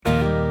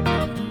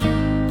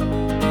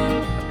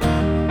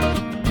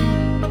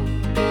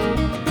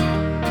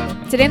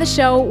Today on the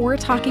show, we're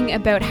talking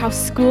about how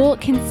school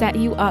can set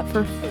you up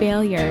for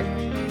failure.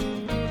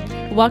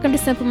 Welcome to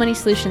Simple Money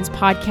Solutions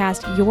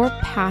Podcast, your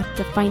path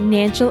to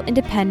financial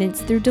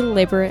independence through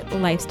deliberate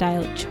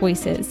lifestyle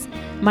choices.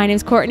 My name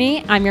is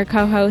Courtney, I'm your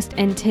co-host,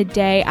 and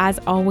today, as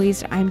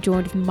always, I'm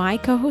joined with my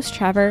co-host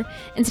Trevor.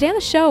 And today on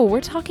the show, we're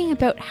talking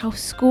about how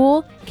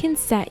school can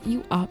set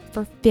you up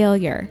for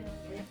failure.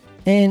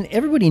 And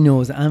everybody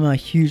knows I'm a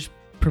huge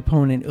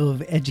proponent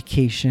of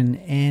education,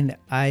 and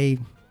I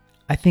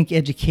think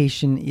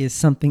education is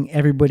something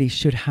everybody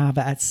should have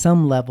at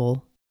some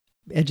level,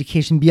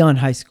 education beyond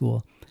high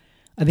school.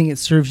 I think it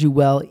serves you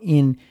well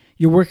in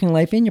your working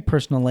life and your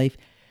personal life.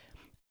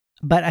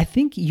 But I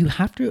think you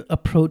have to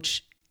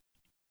approach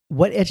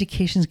what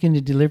education is going to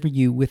deliver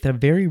you with a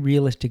very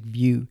realistic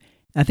view.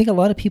 I think a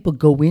lot of people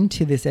go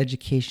into this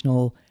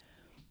educational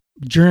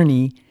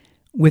journey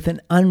with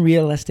an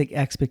unrealistic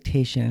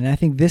expectation. And I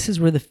think this is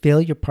where the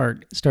failure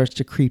part starts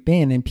to creep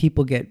in, and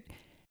people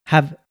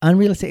have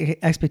unrealistic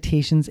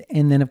expectations.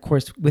 And then, of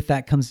course, with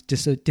that comes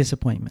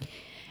disappointment.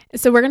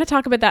 So we're going to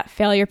talk about that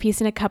failure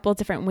piece in a couple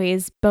different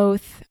ways,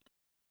 both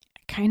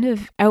kind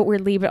of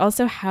outwardly, but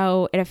also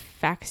how it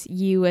affects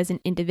you as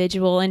an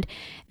individual. And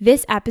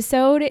this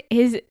episode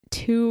is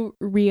too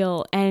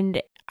real.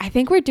 And I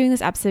think we're doing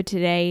this episode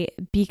today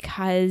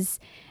because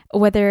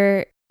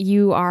whether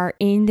you are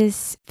in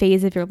this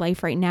phase of your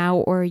life right now,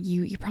 or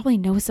you probably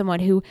know someone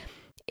who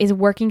is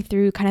working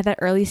through kind of that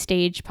early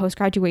stage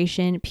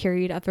post-graduation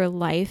period of their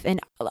life.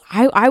 And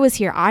I was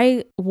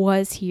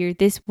here.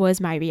 This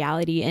was my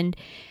reality. And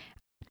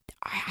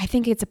I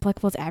think it's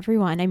applicable to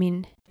everyone. I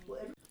mean,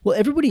 well,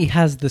 everybody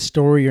has the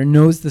story or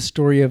knows the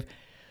story of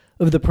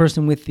the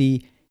person with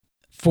the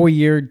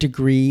 4-year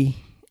degree,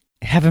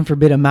 heaven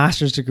forbid a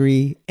master's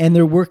degree, and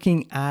they're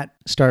working at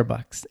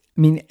Starbucks.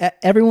 I mean,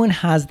 everyone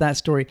has that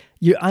story.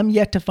 I'm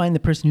yet to find the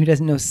person who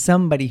doesn't know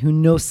somebody who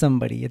knows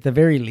somebody, at the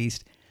very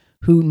least,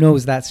 who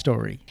knows that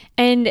story.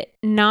 And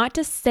not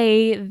to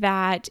say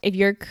that if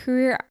your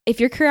career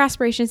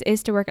aspirations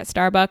is to work at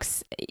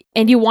Starbucks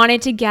and you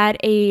wanted to get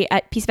a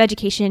piece of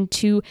education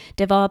to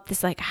develop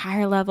this like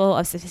higher level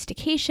of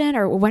sophistication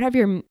or whatever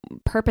your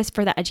purpose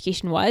for that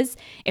education was,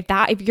 if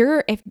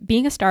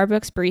being a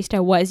Starbucks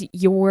barista was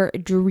your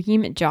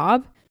dream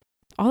job,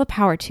 all the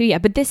power to you.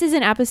 But this is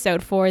an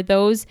episode for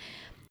those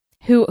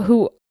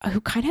who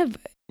kind of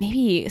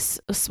maybe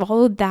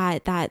swallowed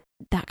that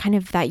kind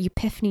of that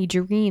epiphany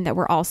dream that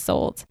we're all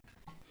sold.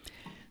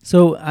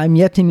 So I'm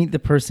yet to meet the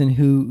person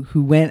who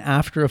went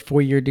after a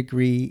 4-year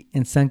degree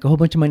and sunk a whole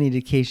bunch of money in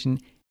education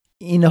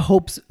in the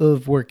hopes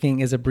of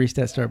working as a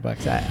barista at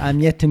Starbucks. I'm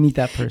yet to meet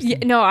that person. Yeah,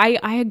 no,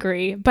 I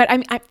agree. But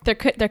there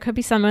could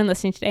be someone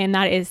listening today and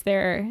that is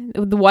their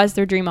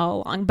dream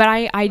all along. But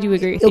I do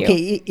agree with you.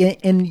 Okay,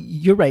 and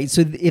you're right.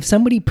 So if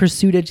somebody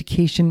pursued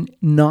education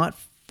not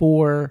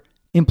for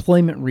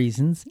employment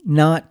reasons,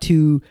 not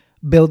to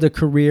build a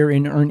career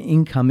and earn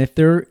income, if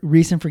their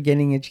reason for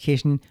getting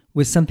education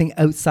was something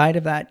outside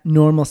of that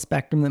normal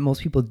spectrum that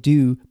most people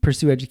do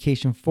pursue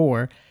education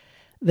for,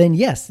 then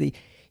yes,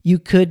 you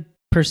could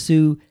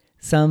pursue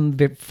some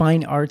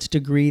fine arts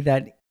degree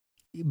that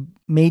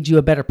made you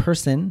a better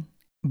person,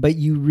 but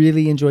you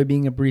really enjoy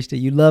being a barista.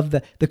 You love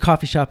the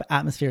coffee shop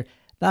atmosphere.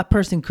 That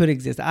person could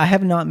exist. I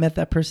have not met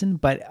that person,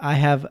 but I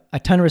have a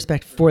ton of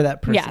respect for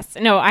that person. Yes.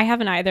 No, I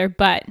haven't either,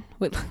 but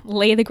we'll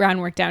lay the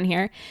groundwork down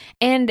here.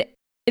 And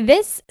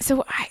this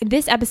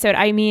episode,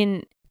 I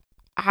mean,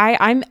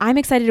 I'm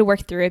excited to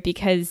work through it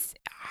because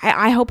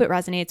I hope it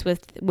resonates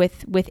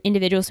with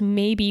individuals who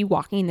may be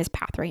walking this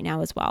path right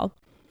now as well.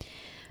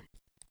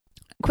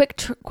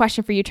 Quick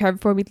question for you, Trevor,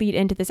 before we lead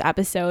into this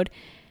episode.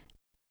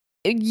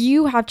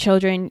 You have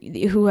children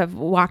who have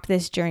walked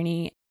this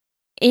journey.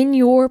 In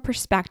your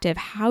perspective,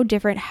 how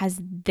different has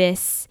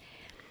this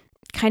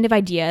kind of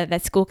idea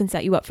that school can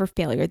set you up for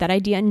failure, that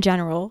idea in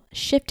general,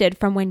 shifted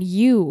from when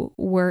you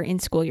were in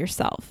school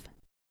yourself?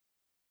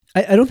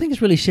 I don't think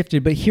it's really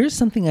shifted, but here's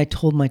something I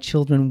told my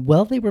children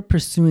while they were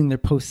pursuing their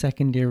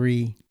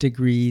post-secondary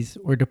degrees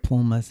or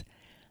diplomas.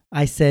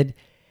 I said,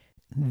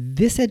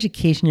 this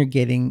education you're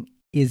getting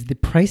is the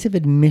price of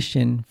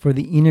admission for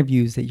the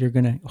interviews that you're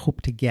going to hope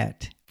to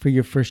get for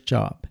your first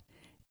job.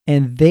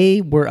 And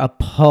they were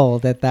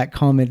appalled at that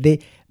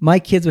comment. My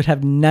kids would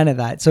have none of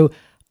that. So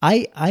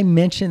I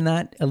mentioned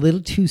that a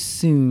little too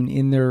soon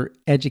in their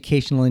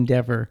educational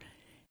endeavor.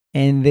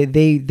 And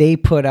they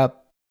put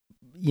up,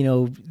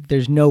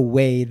 there's no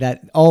way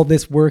that all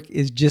this work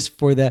is just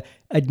for the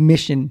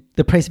admission,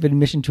 the price of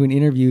admission to an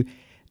interview.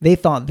 They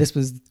thought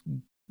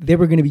they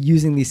were going to be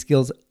using these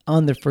skills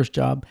on their first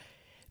job.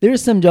 There are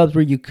some jobs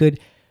where you could,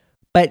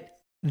 but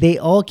they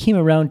all came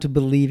around to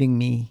believing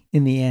me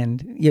in the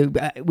end.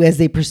 As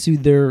they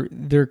pursued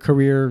their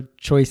career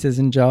choices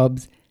and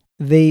jobs,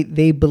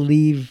 they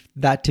believe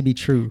that to be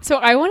true. So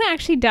I want to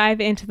actually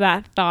dive into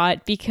that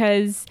thought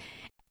because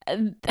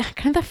kind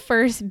of the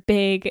first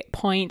big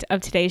point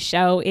of today's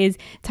show is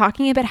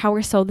talking about how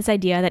we're sold this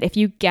idea that if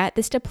you get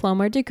this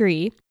diploma or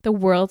degree, the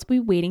world's be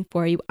waiting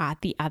for you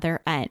at the other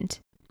end.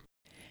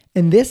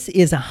 And this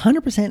is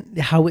 100%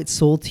 how it's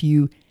sold to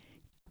you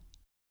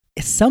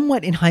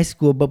somewhat in high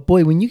school, but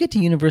boy, when you get to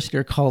university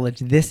or college,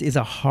 this is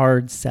a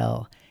hard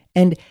sell.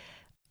 And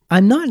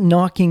I'm not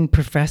knocking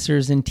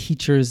professors and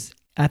teachers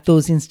at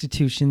those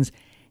institutions.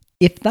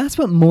 If that's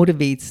what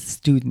motivates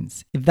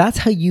students, if that's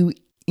how you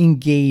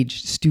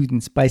engage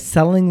students by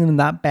selling them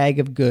that bag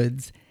of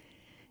goods,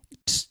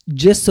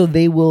 just so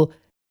they will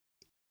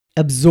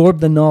absorb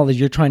the knowledge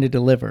you're trying to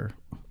deliver,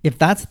 if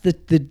that's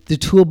the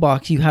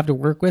toolbox you have to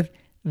work with,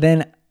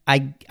 then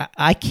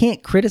I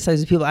can't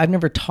criticize the people I've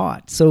never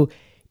taught. So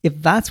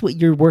if that's what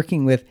you're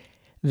working with,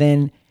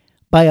 then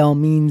by all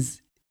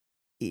means,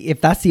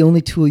 if that's the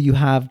only tool you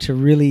have to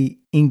really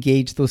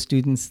engage those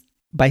students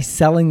by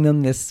selling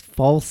them this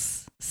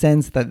false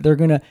sense that they're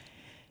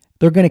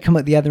gonna come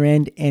at the other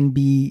end and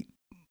be,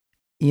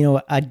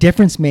 a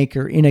difference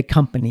maker in a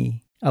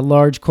company, a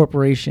large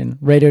corporation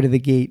right out of the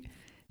gate,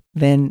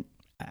 then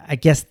I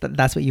guess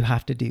that's what you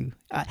have to do.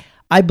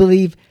 I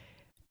believe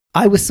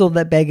I was sold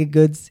that bag of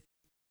goods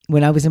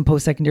when I was in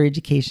post-secondary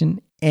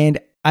education, and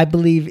I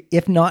believe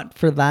if not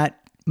for that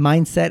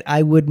mindset,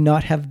 I would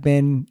not have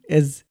been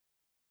as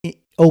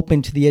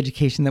open to the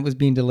education that was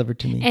being delivered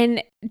to me.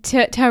 And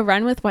to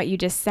run with what you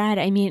just said,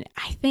 I mean,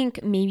 I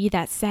think maybe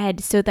that's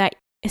said so that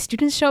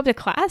students show up to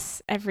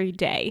class every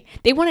day.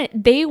 They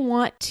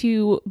want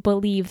to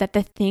believe that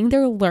the thing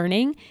they're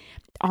learning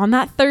on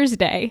that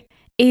Thursday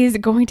is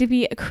going to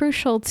be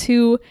crucial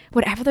to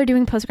whatever they're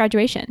doing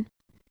post-graduation.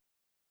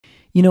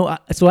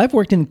 So I've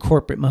worked in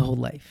corporate my whole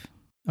life,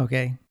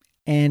 okay?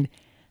 And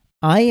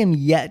I am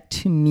yet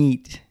to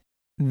meet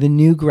the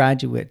new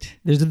graduate.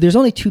 There's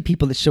only two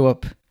people that show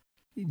up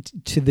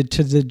to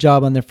the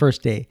job on their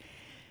first day.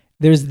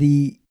 There's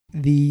the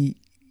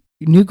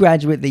new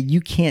graduate that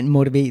you can't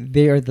motivate.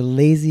 They are the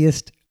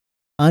laziest,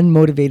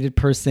 unmotivated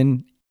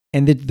person,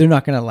 and they're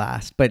not going to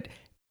last, but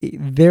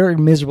they're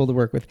miserable to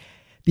work with.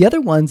 The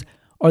other ones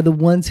are the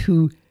ones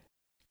who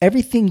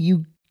everything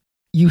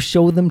you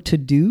show them to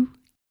do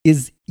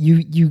is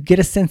you get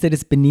a sense that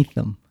it's beneath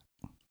them.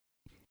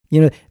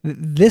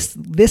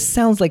 This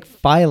sounds like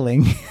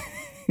filing.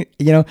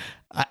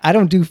 I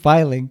don't do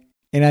filing,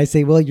 and I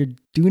say, well, you're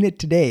doing it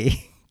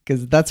today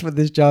because that's what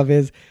this job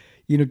is.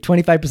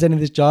 25% of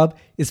this job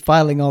is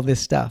filing all this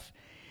stuff.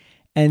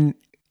 And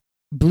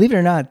believe it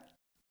or not,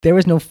 there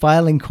was no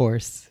filing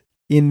course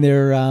in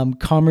their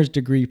commerce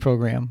degree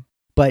program,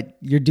 but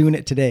you're doing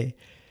it today.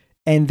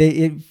 And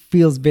it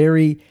feels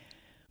very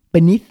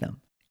beneath them.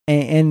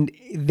 And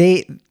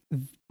they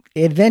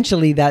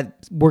eventually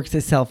that works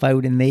itself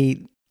out and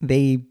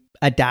they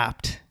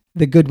adapt.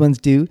 The good ones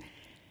do.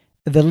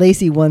 The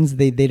lazy ones,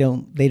 they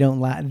don't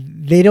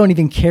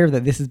even care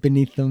that this is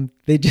beneath them.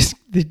 They're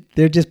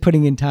just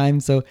putting in time.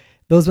 So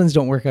those ones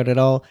don't work out at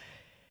all.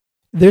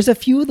 There's a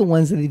few of the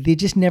ones that they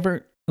just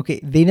never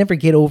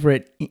get over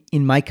it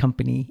in my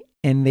company,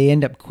 and they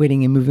end up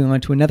quitting and moving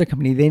on to another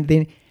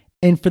company.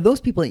 And for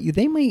those people,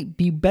 they might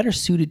be better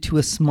suited to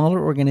a smaller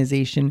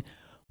organization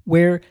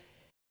where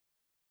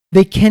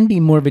they can be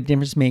more of a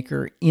difference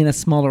maker in a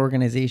smaller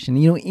organization.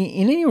 In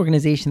any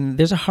organization,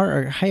 there's a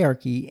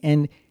hierarchy,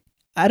 and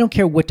I don't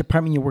care what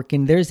department you work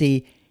in. There's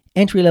a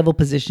entry-level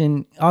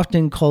position,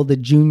 often called a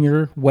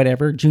junior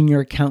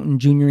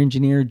accountant, junior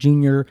engineer,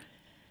 junior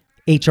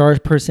HR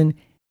person.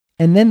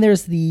 And then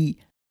there's the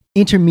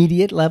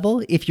intermediate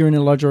level if you're in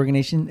a large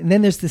organization. And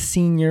then there's the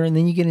senior, and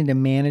then you get into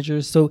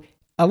managers. So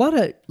a lot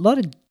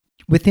of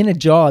within a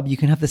job, you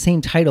can have the same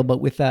title,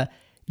 but with a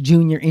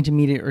junior,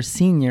 intermediate, or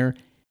senior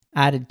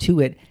added to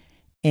it.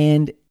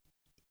 And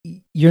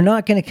you're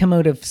not going to come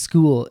out of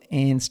school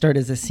and start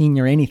as a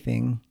senior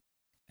anything.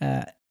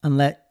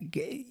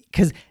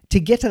 Because to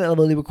get to that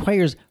level, it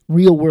requires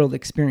real world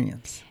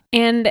experience.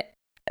 And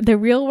the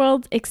real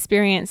world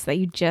experience that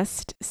you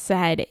just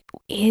said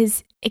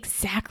is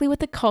exactly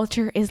what the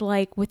culture is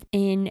like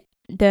within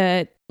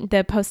the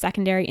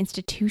post-secondary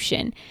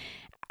institution.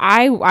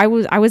 I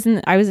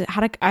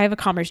have a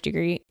commerce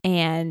degree,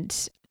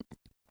 and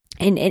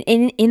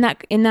in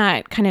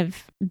that kind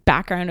of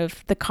background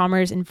of the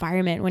commerce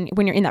environment,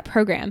 when you're in that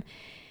program,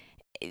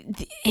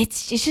 it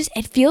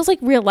feels like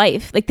real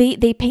life. Like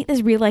they paint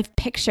this real life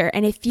picture,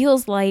 and it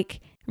feels like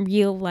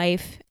real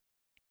life,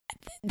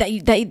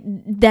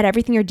 that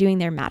everything you're doing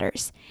there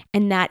matters,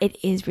 and that it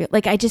is real.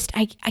 Like I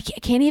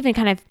can't even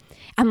kind of,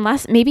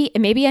 unless maybe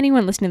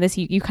anyone listening to this,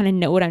 you kind of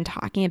know what I'm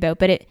talking about,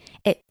 but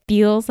it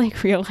feels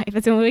like real life.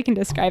 That's the only way I can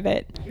describe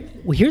it.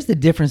 Well, here's the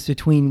difference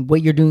between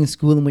what you're doing in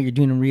school and what you're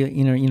doing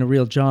in a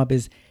real job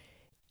is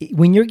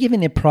when you're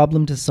given a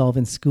problem to solve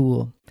in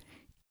school,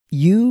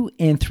 you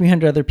and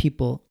 300 other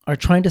people are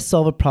trying to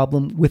solve a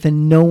problem with a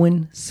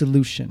known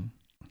solution,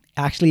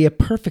 actually a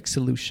perfect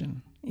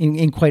solution,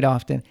 in quite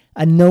often,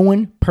 a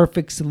known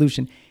perfect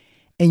solution.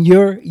 And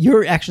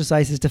your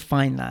exercise is to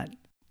find that.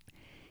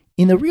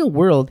 In the real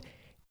world,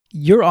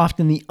 you're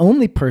often the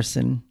only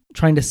person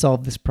trying to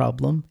solve this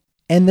problem,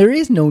 and there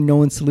is no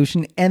known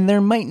solution, and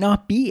there might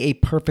not be a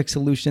perfect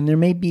solution. There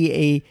may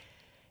be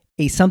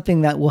a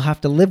something that we'll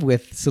have to live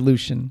with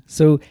solution.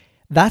 So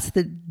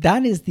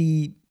that is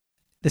the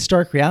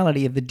stark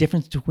reality of the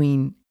difference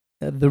between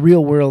the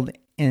real world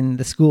in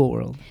the school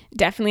world.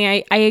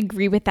 Definitely. I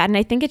agree with that. And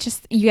I think it's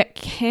just, you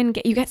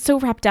get so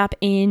wrapped up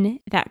in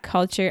that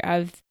culture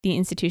of the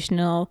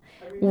institutional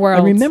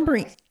world.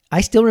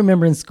 I still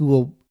remember in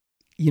school,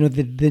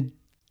 the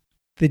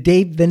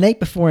night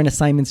before an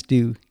assignment's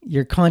due,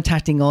 you're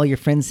contacting all your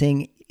friends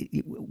saying,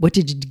 what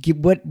did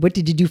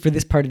you do for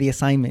this part of the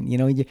assignment?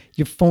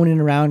 You're phoning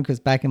around, because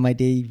back in my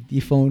day,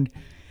 you phoned,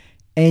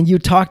 and you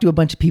talk to a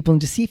bunch of people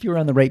and to see if you're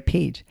on the right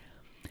page.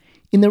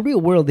 In the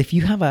real world, if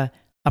you have a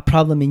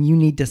problem and you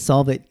need to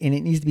solve it, and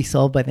it needs to be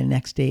solved by the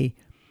next day,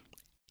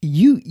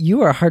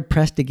 you are hard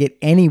pressed to get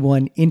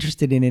anyone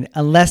interested in it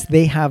unless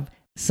they have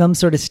some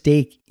sort of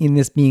stake in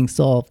this being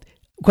solved.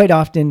 Quite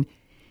often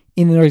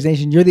in an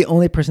organization, you're the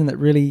only person that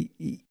really,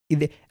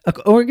 an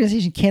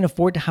organization can't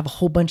afford to have a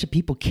whole bunch of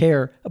people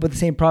care about the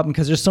same problem,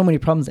 because there's so many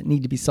problems that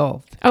need to be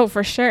solved. Oh,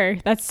 for sure.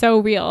 That's so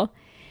real.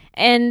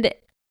 And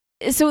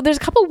so there's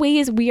a couple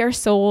ways we are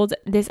sold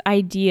this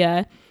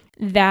idea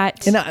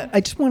that... And I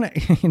just want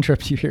to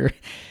interrupt you here.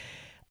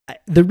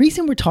 The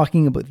reason we're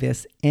talking about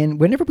this, and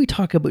whenever we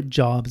talk about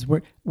jobs,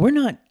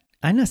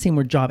 I'm not saying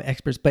we're job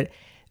experts, but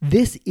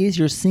this is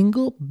your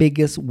single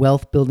biggest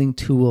wealth building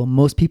tool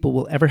most people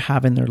will ever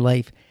have in their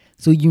life.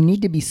 So you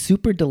need to be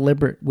super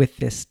deliberate with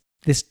this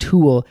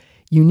tool.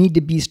 You need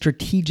to be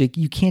strategic.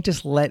 You can't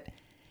just let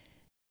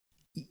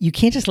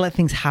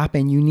things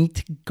happen. You need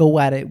to go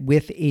at it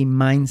with a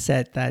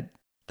mindset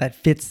that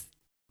fits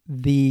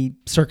the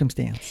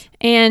circumstance.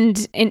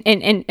 And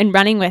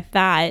running with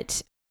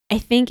that, I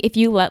think if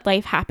you let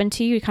life happen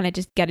to you, you kind of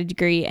just get a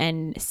degree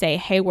and say,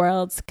 hey,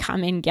 worlds,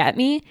 come and get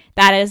me.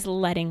 That is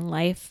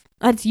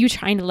that's you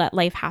trying to let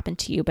life happen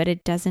to you, but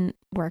it doesn't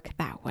work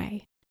that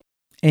way.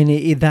 And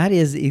that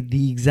is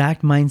the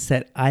exact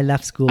mindset I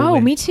left school with. Oh,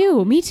 me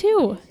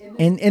too.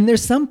 And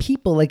there's some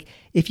people, like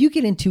if you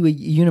get into a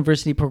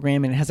university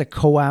program and it has a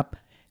co-op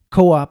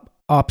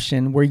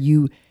option where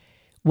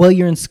while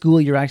you're in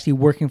school, you're actually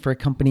working for a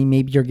company,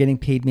 maybe you're getting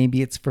paid,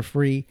 maybe it's for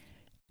free,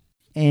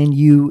 and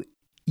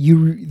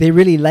they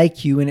really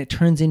like you and it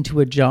turns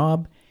into a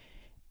job.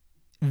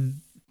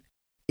 From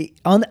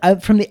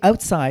the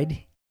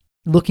outside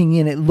looking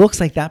in, it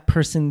looks like that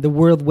person, the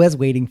world was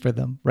waiting for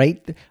them,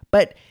 right?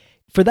 But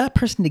for that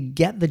person to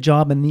get the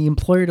job and the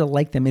employer to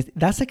like them,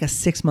 that's like a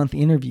 6-month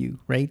interview,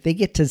 right? They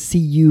get to see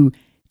you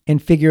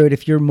and figure out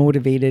if you're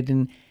motivated.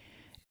 And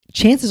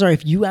chances are,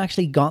 if you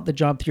actually got the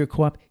job through your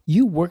co-op,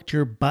 you worked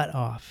your butt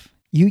off.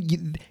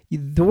 The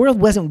world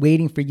wasn't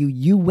waiting for you.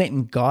 You went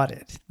and got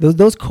it.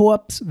 Those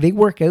co-ops, they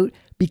work out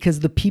because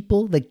the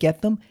people that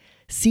get them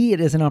see it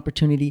as an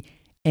opportunity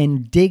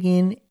and dig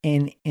in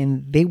and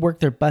they work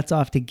their butts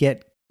off to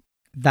get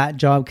that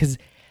job. Because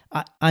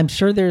I'm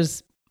sure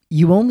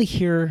you only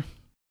hear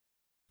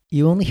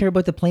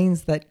about the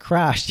planes that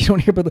crashed. You don't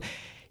hear about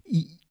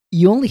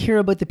you only hear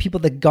about the people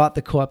that got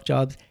the co-op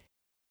jobs.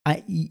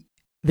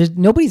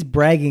 Nobody's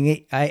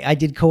bragging. I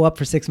did co-op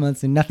for 6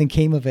 months and nothing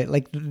came of it.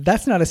 Like,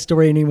 that's not a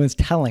story anyone's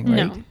telling,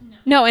 right?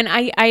 No, and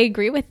I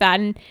agree with that.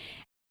 And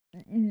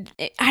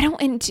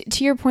and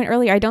to your point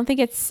earlier, I don't think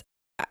it's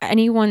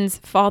anyone's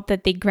fault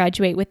that they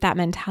graduate with that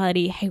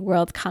mentality. Hey,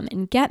 world, come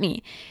and get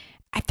me.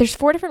 There's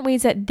 4 different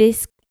ways that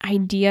this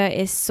idea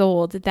is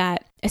sold,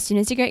 that as soon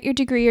as you get your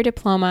degree or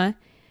diploma,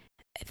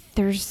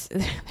 there's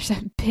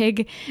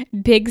a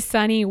big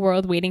sunny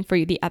world waiting for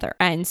you the other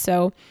end.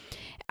 So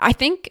I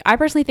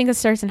personally think it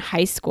starts in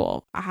high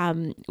school,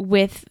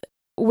 with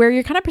where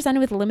you're kind of presented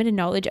with limited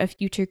knowledge of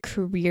future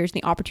careers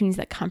and the opportunities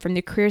that come from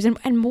the careers,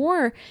 and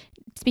more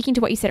speaking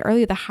to what you said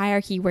earlier, the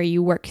hierarchy where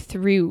you work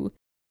through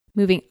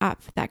moving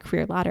up that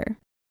career ladder.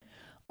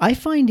 I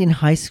find in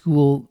high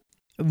school,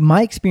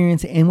 my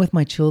experience and with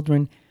my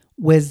children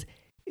was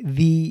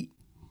the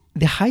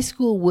high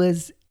school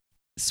was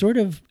sort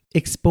of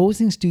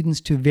exposing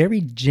students to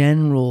very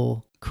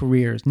general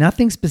careers,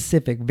 nothing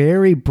specific,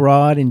 very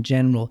broad and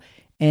general.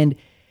 And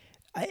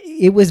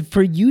it was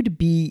for you to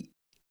be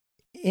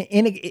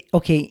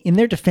in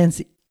their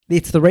defense,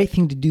 it's the right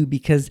thing to do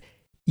because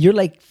you're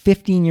like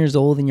 15 years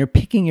old and you're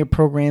picking your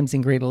programs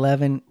in grade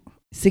 11,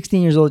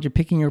 16 years old, you're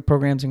picking your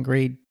programs in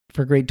grade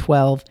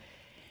 12.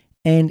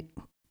 And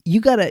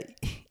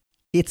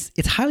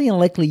it's highly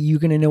unlikely you're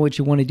going to know what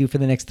you want to do for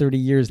the next 30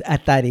 years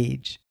at that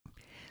age.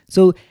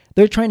 So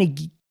they're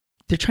trying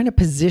to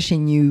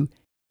position you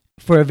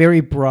for a very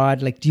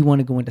broad, like, do you want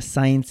to go into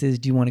sciences?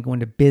 Do you want to go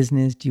into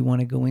business? Do you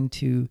want to go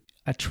into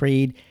a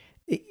trade?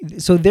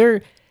 So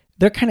they're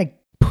kind of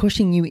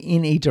pushing you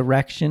in a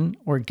direction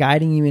or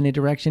guiding you in a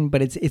direction,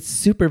 but it's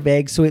super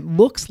vague. So it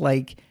looks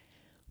like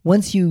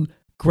once you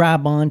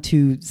grab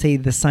onto, say,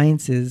 the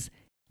sciences,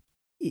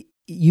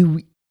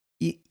 you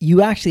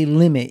actually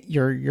limit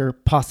your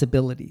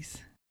possibilities.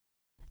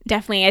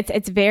 Definitely.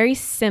 It's very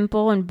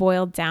simple and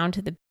boiled down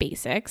to the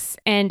basics.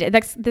 And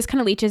this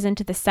kind of leaches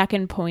into the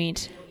second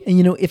point.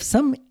 And if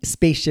some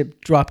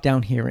spaceship dropped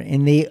down here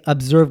and they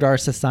observed our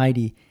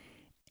society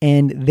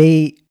and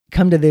they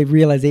come to the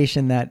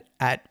realization that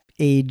at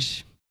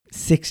age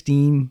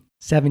 16,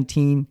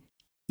 17,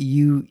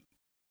 you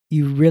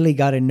you really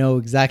got to know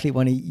exactly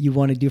what you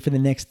want to do for the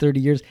next 30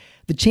 years.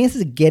 The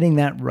chances of getting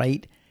that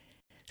right,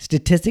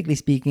 statistically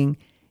speaking,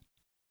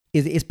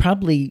 is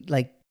probably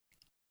like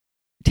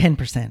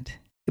 10%.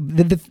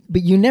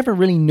 But you never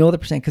really know the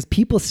percent because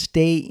people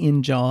stay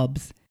in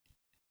jobs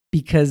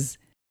because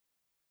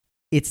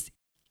it's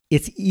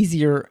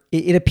easier.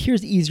 It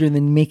appears easier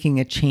than making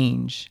a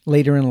change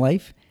later in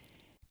life.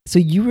 So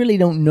you really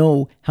don't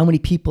know how many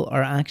people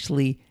are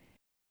actually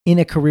in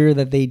a career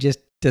that they just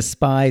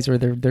despise or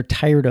they're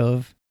tired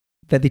of,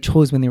 that they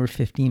chose when they were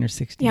 15 or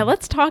 16. Yeah,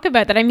 let's talk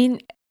about that. I mean,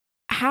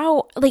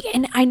 how, like,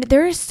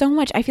 there is so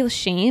much, I feel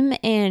shame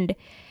and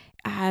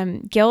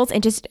guilt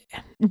and just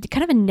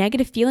kind of a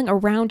negative feeling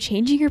around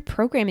changing your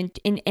program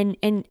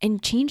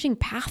and changing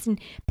paths and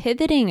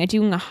pivoting and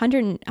doing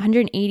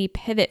 180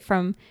 pivot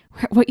from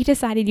what you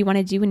decided you want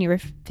to do when you were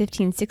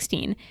 15,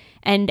 16.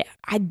 And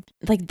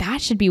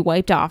that should be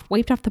wiped off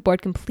the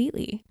board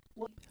completely.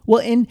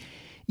 Well, and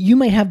you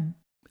might have,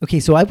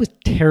 okay, so I was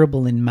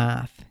terrible in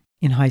math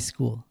in high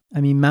school. I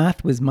mean,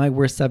 math was my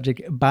worst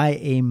subject by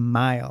a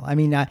mile. I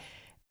mean, I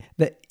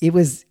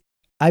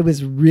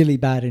was really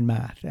bad in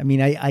math. I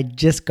mean, I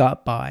just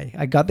got by.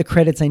 I got the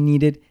credits I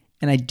needed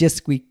and I just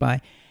squeaked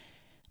by.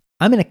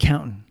 I'm an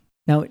accountant.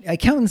 Now,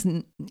 accountants,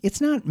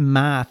 it's not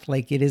math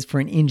like it is for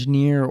an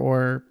engineer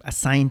or a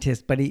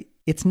scientist, but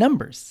it's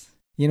numbers.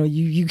 You know,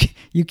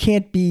 you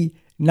can't be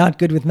not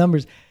good with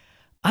numbers.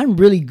 I'm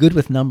really good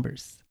with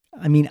numbers.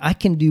 I mean, I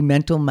can do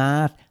mental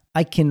math.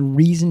 I can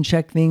reason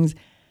check things.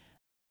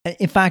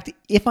 In fact,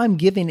 if I'm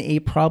given a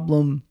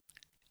problem,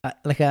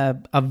 like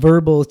a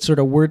verbal sort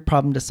of word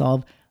problem to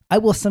solve, I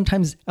will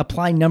sometimes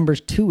apply numbers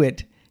to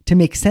it to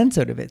make sense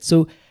out of it.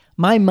 So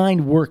my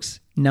mind works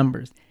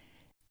numbers.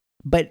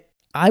 But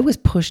I was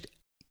pushed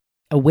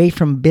away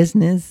from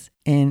business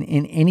and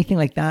anything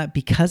like that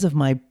because of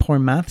my poor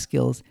math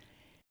skills.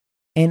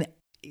 And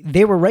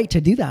they were right to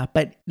do that.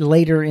 But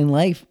later in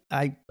life,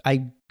 I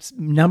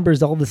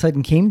numbers all of a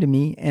sudden came to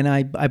me and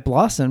I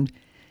blossomed.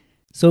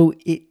 So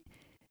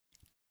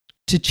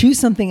to choose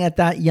something at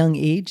that young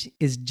age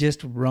is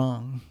just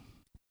wrong.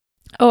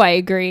 Oh, I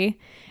agree.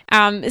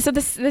 So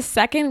the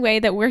second way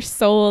that we're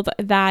sold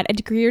that a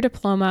degree or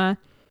diploma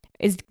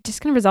is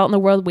just going to result in the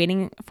world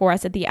waiting for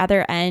us at the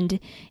other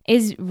end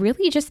is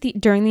really just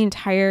during the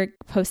entire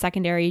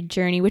post-secondary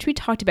journey, which we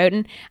talked about.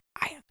 And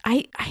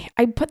I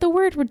put the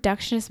word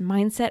reductionist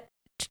mindset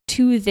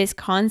to this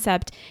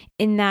concept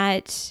in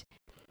that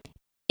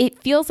it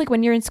feels like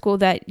when you're in school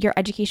that your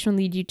education will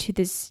lead you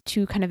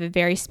to kind of a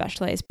very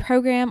specialized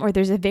program, or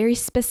there's a very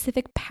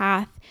specific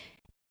path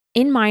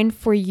in mind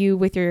for you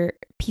with your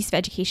piece of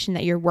education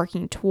that you're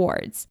working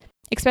towards,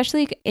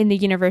 especially in the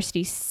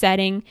university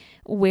setting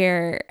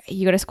where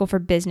you go to school for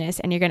business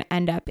and you're going to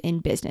end up in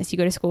business. You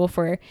go to school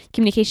for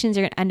communications,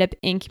 you're going to end up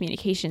in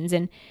communications.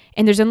 And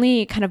there's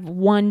only kind of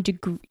one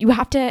degree. You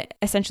have to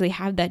essentially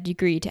have that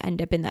degree to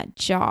end up in that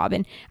job.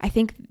 And I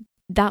think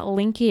that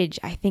linkage,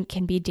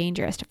 can be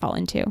dangerous to fall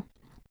into.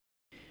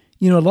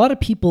 You know, a lot of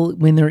people,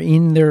 when they're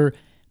in their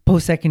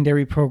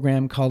post-secondary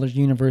program, college,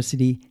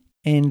 university,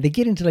 and they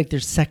get into like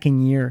their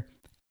second year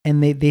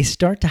and they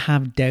start to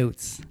have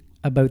doubts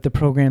about the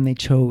program they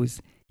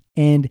chose.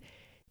 And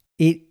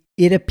it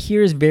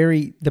appears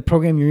the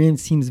program you're in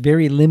seems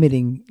very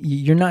limiting.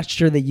 You're not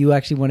sure that you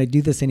actually want to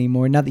do this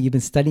anymore now that you've been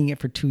studying it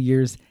for 2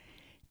 years.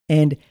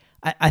 And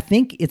I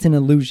think it's an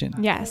illusion.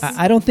 Yes.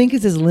 I don't think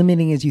it's as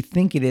limiting as you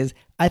think it is.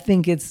 I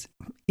think it's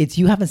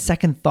you having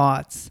second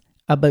thoughts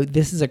about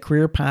this as a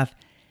career path.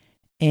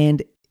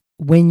 And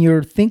when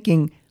you're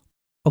thinking,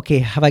 okay,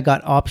 have I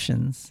got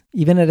options?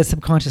 Even at a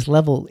subconscious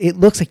level, it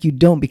looks like you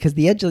don't, because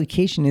the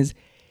education is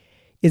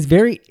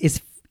very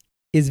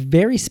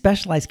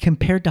specialized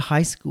compared to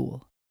high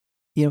school.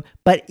 You know,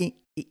 but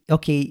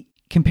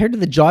compared to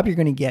the job you're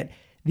going to get,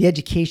 the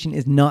education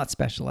is not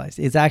specialized.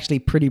 It's actually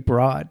pretty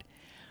broad.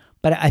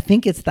 But I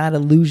think it's that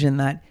illusion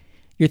that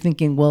you're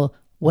thinking, well,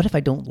 what if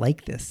I don't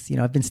like this? You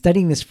know, I've been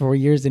studying this for 4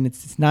 years and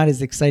it's not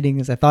as exciting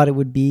as I thought it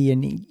would be.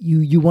 And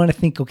you want to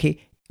think, okay,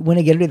 when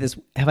I get into this,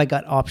 have I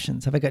got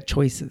options? Have I got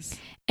choices?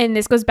 And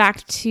this goes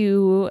back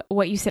to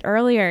what you said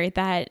earlier,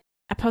 that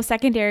a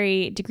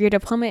post-secondary degree or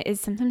diploma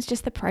is sometimes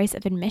just the price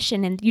of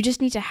admission. And you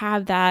just need to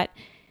have that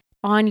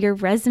on your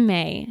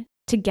resume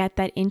to get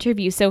that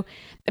interview. So,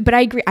 but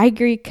I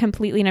agree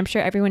completely. And I'm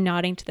sure everyone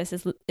listening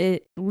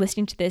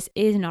to this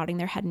is nodding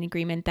their head in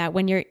agreement that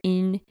when you're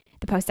in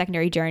the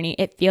post-secondary journey,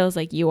 it feels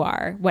like you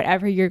are,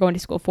 whatever you're going to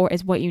school for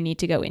is what you need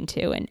to go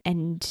into.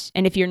 And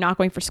if you're not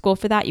going for school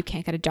for that, you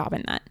can't get a job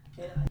in that.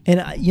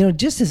 And, you know,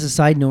 just as a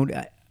side note,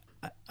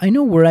 I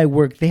know where I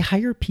work, they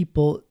hire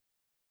people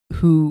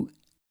who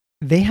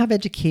they have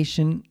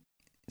education.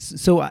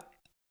 So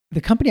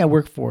the company I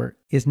work for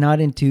is not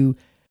into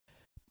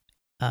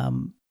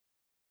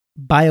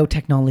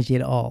biotechnology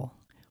at all.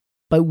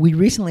 But we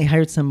recently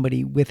hired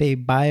somebody with a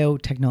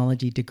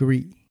biotechnology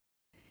degree.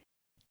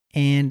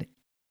 And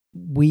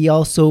we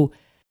also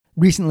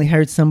recently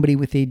hired somebody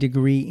with a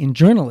degree in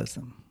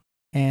journalism.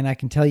 And I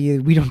can tell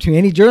you, we don't do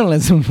any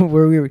journalism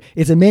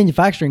it's a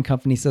manufacturing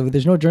company, so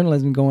there's no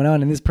journalism going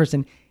on. And this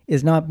person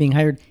is not being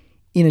hired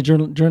in a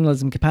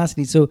journalism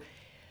capacity. So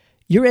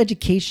your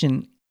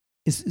education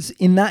is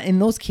in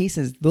those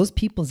cases, those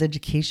people's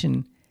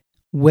education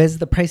was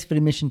the price of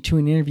admission to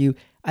an interview.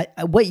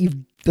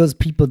 Those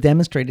people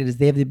demonstrated is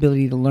they have the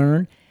ability to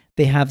learn.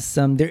 They have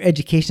their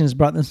education has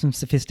brought them some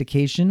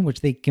sophistication,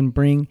 which they can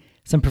bring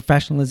some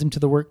professionalism to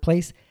the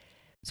workplace.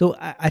 So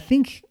I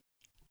think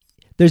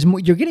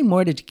you're getting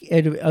more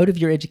out of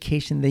your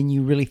education than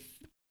you really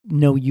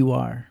know you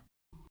are.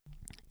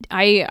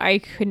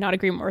 I could not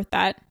agree more with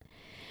that.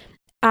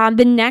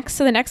 The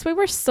next way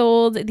we're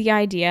sold the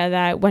idea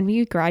that when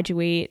we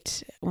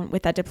graduate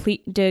with that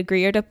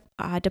degree or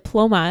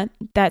diploma,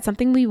 that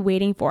something will be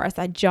waiting for us,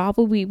 that job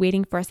will be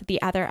waiting for us at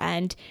the other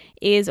end,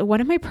 is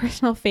one of my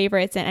personal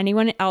favorites. And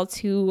anyone else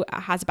who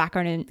has a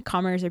background in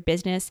commerce or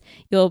business,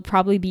 you'll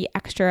probably be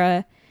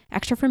extra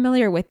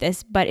familiar with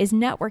this, but is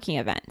networking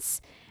events.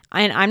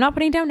 And I'm not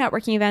putting down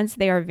networking events.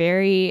 They are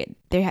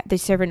they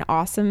serve an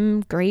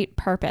awesome, great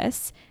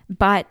purpose,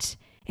 but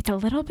it's a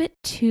little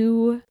bit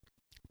too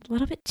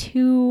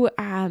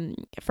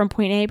from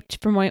point A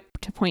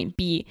to point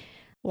B.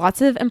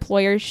 Lots of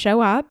employers show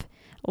up.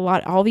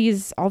 All the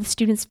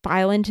students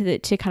file into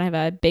kind of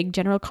a big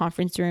general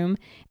conference room.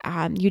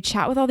 You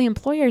chat with all the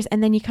employers,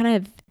 and then you kind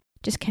of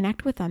just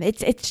connect with them.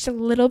 It's just a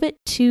little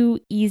bit too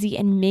easy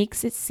and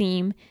makes it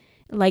seem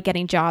like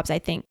getting jobs, I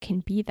think, can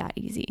be that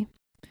easy.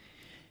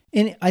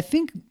 And I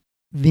think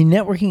the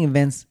networking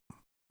events,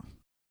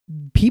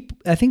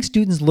 I think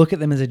students look at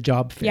them as a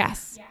job fair.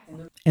 Yes.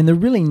 And they're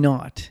really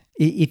not.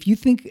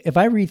 If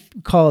I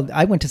recall,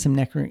 I went to some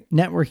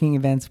networking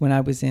events when I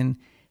was in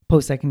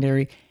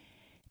post-secondary,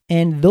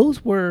 and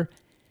those were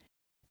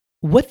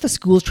what the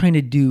school's trying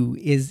to do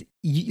is,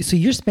 so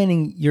you're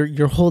spending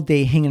your whole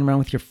day hanging around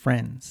with your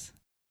friends,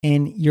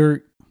 and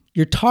you're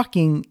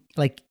talking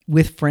like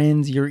with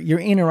friends, you're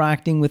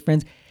interacting with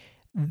friends.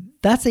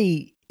 That's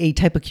a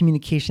type of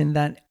communication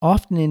that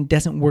often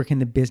doesn't work in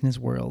the business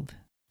world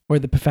or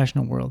the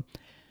professional world.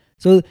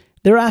 So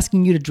they're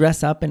asking you to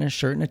dress up in a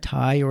shirt and a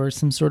tie or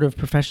some sort of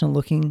professional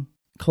looking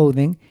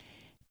clothing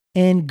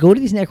and go to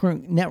these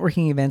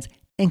networking events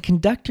and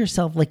conduct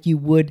yourself like you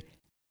would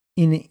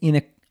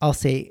I'll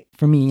say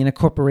for me, in a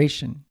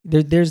corporation.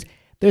 There's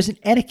an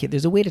etiquette.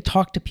 There's a way to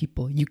talk to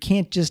people. You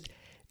can't just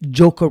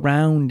joke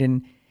around,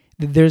 and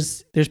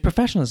there's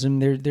professionalism.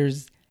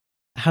 There's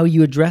how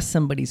you address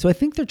somebody. So I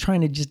think they're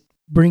trying to just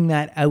bring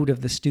that out of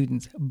the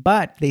students.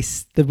 But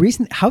the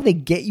reason how they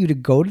get you to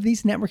go to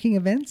these networking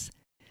events.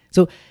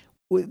 So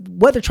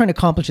what they're trying to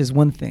accomplish is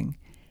one thing,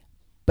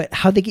 but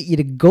how they get you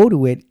to go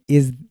to it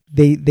is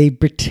they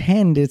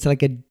pretend it's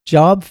like a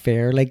job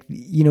fair. Like,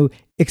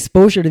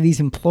 exposure to these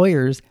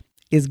employers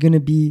is going to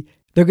be,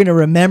 they're going to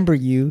remember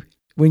you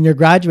when you're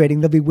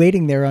graduating. They'll be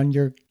waiting there on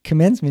your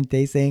commencement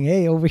day saying,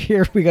 hey, over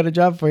here, we got a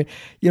job for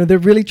you. They're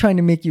really trying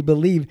to make you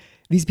believe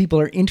these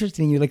people are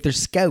interested in you. Like they're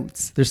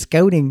scouts, they're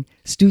scouting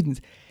students.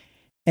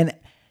 And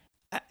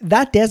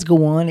that does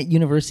go on at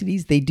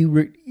universities. They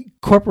do,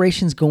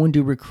 corporations go and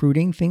do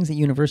recruiting things at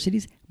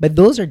universities, but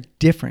those are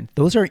different.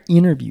 Those are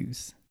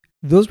interviews.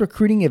 Those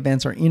recruiting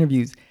events are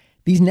interviews.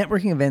 These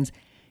networking events,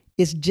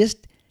 it's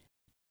just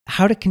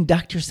how to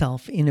conduct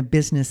yourself in a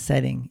business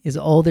setting is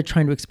all they're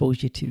trying to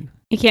expose you to.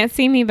 You can't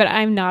see me, but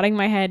I'm nodding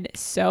my head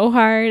so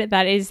hard.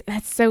 It's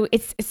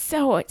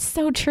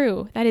so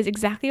true. That is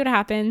exactly what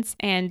happens.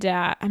 And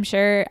I'm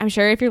sure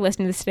if you're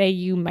listening to this today,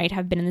 you might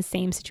have been in the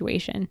same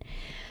situation.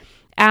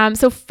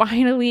 So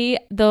finally,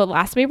 the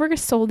last way we're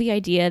sold the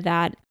idea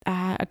that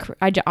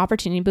an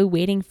opportunity will be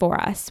waiting for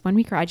us when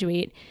we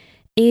graduate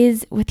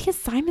is with the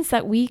assignments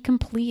that we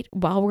complete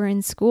while we're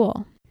in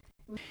school.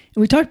 And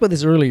we talked about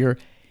this earlier.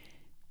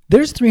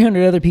 There's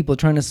 300 other people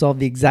trying to solve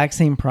the exact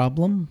same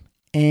problem.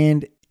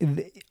 And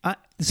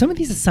some of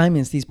these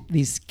assignments,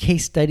 these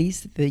case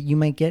studies that you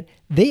might get,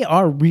 they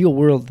are real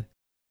world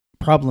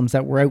problems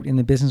that were out in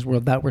the business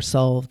world that were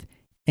solved.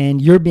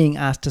 And you're being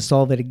asked to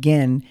solve it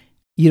again.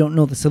 You don't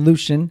know the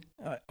solution.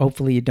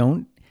 Hopefully you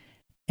don't.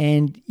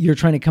 And you're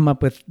trying to come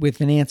up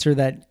with an answer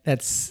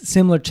that's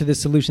similar to the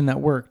solution that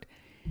worked.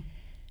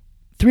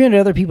 300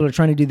 other people are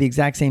trying to do the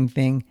exact same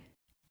thing.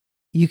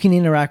 You can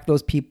interact with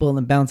those people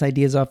and bounce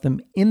ideas off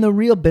them. In the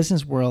real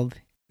business world,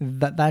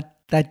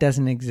 that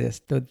doesn't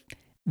exist.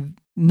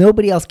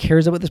 Nobody else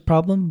cares about this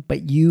problem,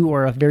 but you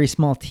or a very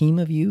small team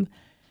of you.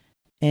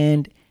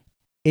 And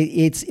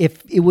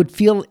it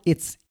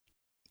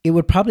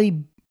would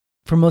probably,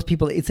 for most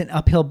people, it's an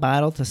uphill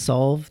battle to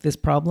solve this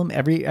problem.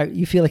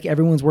 You feel like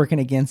everyone's working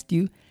against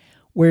you.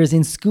 Whereas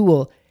in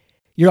school,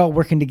 you're all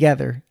working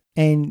together.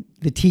 And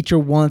the teacher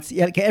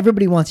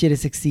everybody wants you to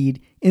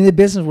succeed. In the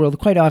business world,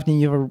 quite often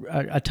you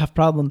have a tough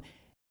problem.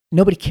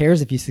 Nobody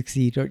cares if you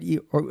succeed,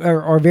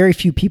 or very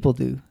few people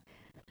do.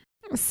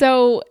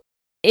 So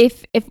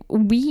if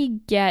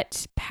we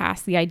get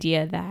past the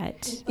idea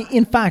that...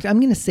 In fact, I'm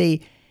going to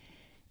say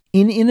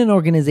in an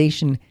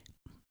organization,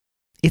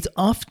 it's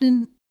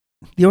often,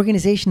 the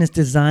organization is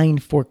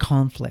designed for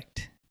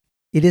conflict.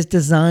 It is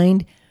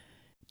designed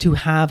to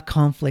have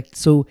conflict.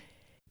 So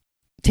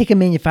take a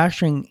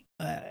manufacturing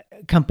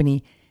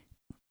company.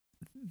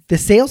 the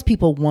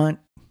salespeople want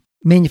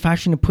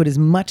manufacturing to put as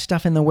much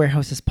stuff in the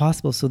warehouse as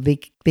possible so they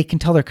can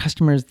tell their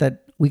customers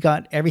that we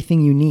got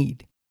everything you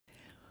need.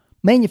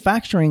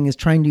 Manufacturing is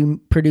trying to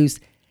produce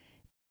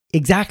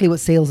exactly what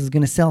sales is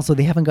going to sell, so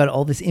they haven't got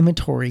all this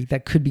inventory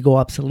that could go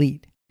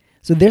obsolete.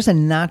 So there's a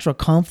natural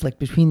conflict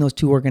between those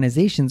two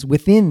organizations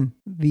within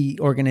the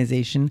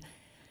organization.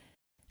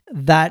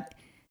 That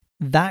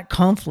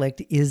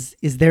conflict is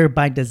there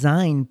by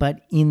design, but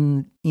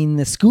in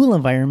the school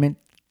environment,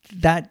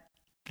 that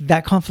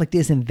conflict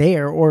isn't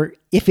there, or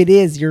if it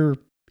is,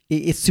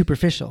 it's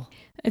superficial.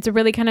 It's a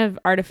really kind of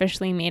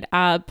artificially made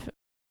up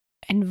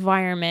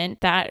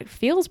environment that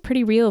feels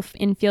pretty real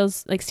and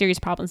feels like serious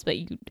problems, but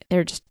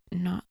they're just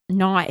not.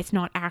 It's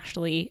not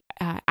actually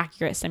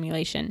accurate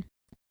simulation.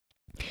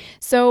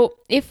 So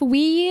if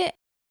we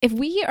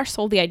are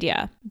sold the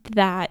idea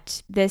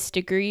that this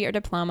degree or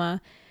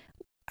diploma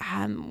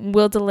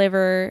will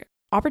deliver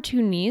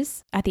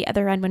opportunities at the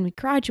other end when we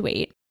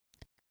graduate,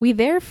 we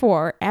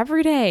therefore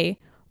every day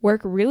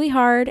work really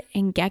hard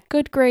and get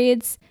good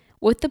grades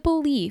with the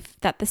belief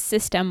that the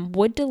system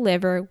would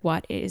deliver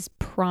what it is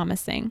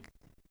promising.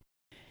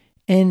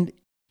 And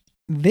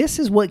this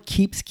is what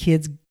keeps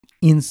kids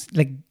in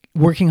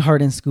working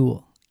hard in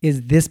school,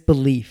 is this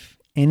belief.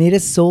 And it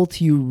is sold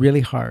to you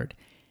really hard.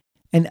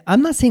 And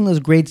I'm not saying those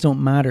grades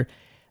don't matter.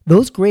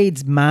 Those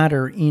grades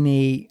matter in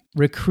a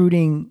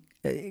recruiting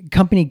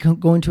company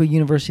going to a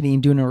university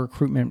and doing a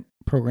recruitment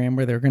program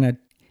where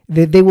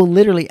they will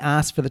literally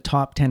ask for the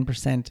top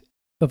 10%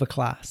 of a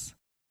class.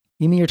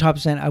 Give me your top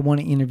percent, I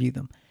want to interview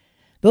them.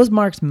 Those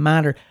marks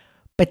matter,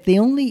 but they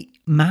only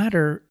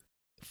matter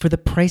for the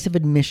price of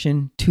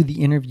admission to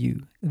the interview.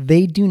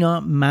 They do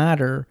not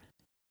matter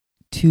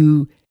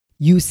to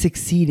you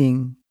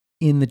succeeding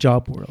in the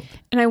job world.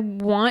 And I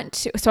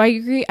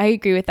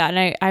agree with that.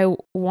 And I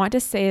want to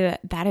say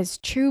that is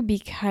true,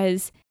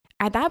 because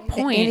at that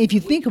point, and if you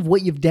think of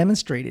what you've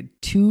demonstrated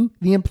to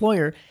the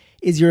employer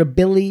is your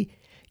ability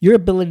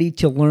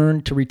to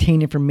learn, to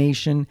retain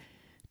information,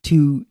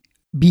 to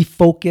be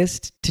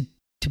focused,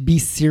 to be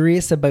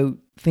serious about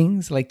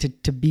things, like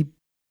to be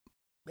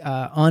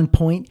on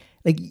point.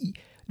 Like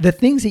the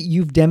things that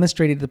you've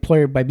demonstrated to the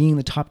employer by being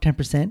the top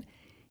 10%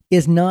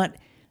 is not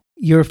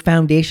your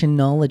foundation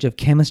knowledge of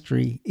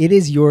chemistry. It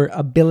is your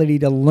ability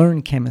to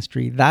learn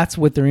chemistry. That's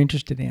what they're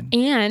interested in.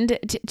 And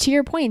to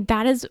your point,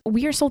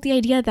 we are sold the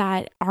idea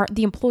that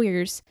the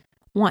employers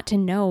want to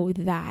know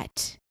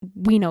that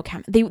we know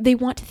they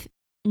want to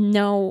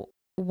know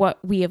what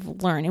we have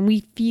learned, and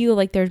we feel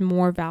like there's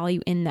more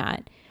value in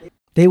that.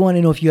 They want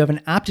to know if you have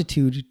an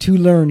aptitude to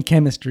learn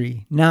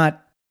chemistry,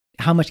 not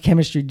how much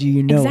chemistry do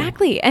you know.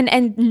 Exactly.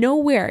 And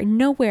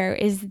nowhere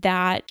is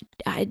that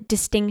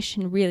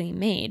distinction really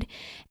made.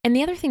 And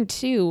the other thing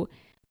too,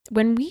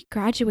 when we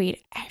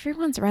graduate,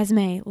 everyone's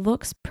resume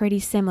looks pretty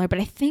similar, but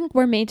I think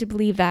we're made to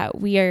believe that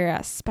we are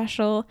a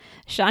special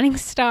shining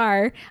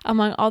star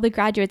among all the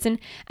graduates. And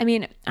I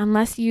mean,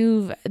 unless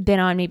you've been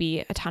on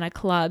maybe a ton of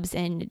clubs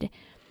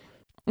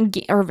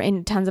or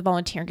in tons of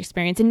volunteering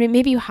experience, and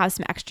maybe you have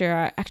some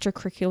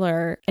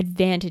extracurricular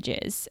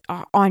advantages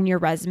on your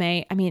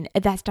resume. I mean,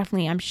 that's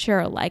definitely, I'm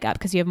sure, a leg up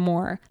because you have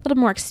a little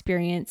more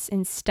experience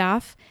in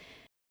stuff.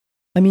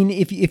 I mean,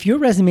 if your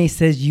resume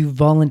says you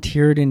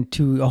volunteered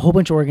into a whole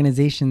bunch of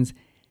organizations,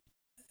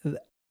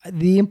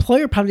 the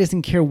employer probably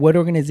doesn't care what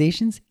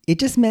organizations. It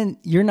just meant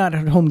you're not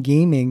at home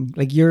gaming.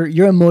 Like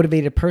you're a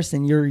motivated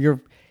person.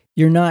 You're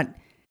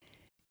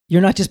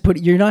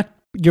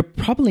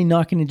probably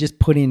not going to just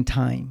put in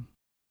time.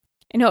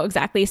 No,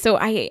 exactly. So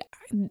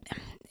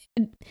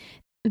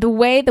the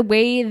way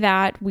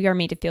that we are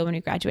made to feel when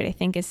we graduate, I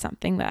think, is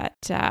something that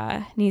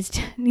needs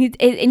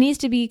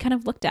to be kind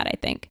of looked at, I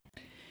think.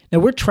 Now,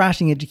 we're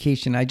trashing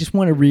education. I just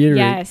want to reiterate.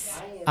 Yes.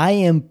 I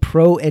am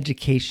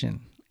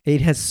pro-education.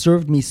 It has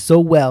served me so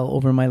well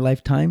over my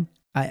lifetime.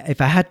 If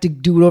I had to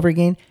do it over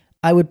again,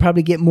 I would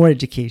probably get more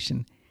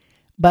education.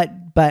 But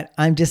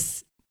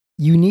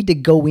you need to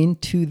go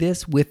into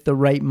this with the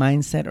right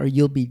mindset, or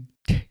you'll be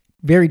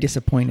very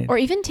disappointed. Or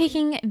even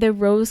taking the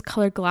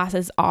rose-colored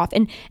glasses off.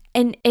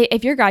 And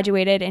if you're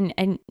graduated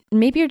and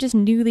maybe you're just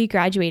newly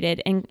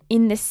graduated and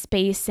in this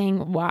space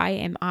saying, why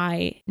am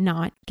I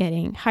not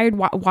getting hired?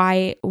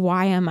 Why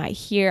am I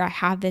here? I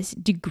have this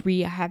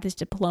degree. I have this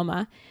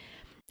diploma.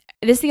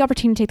 This is the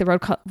opportunity to take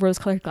the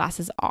rose-colored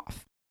glasses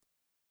off.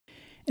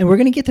 And we're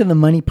going to get to the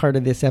money part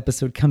of this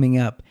episode coming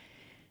up.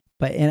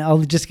 And I'll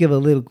just give a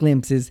little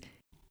glimpse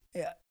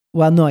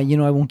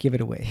I won't give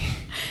it away.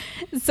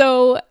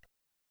 So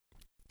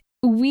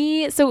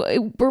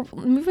we're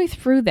moving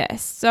through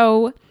this.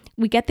 So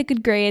we get the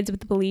good grades with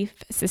the belief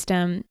that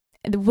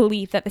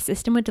the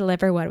system would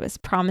deliver what it was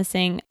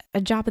promising,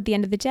 a job at the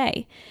end of the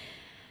day.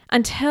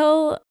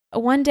 Until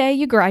one day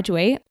you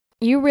graduate,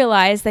 you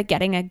realize that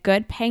getting a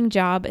good paying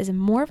job is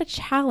more of a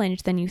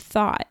challenge than you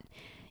thought.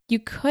 You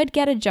could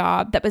get a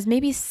job that was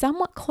maybe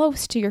somewhat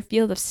close to your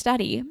field of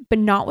study, but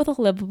not with a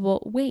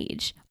livable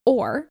wage.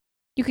 Or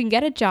you can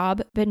get a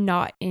job, but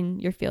not in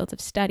your field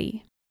of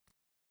study.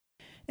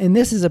 And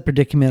this is a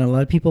predicament a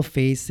lot of people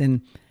face,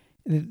 and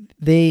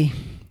they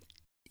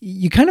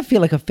you kind of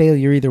feel like a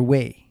failure either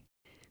way.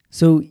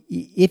 So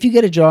if you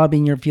get a job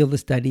in your field of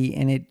study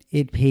and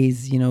it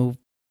pays,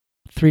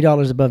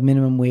 $3 above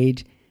minimum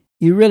wage,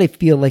 you really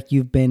feel like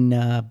you've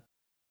been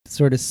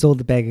sort of sold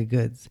a bag of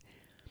goods.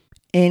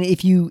 And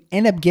if you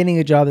end up getting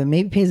a job that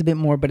maybe pays a bit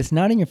more, but it's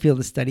not in your field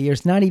of study, or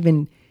it's not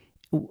even,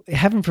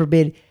 heaven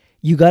forbid,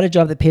 you got a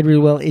job that paid really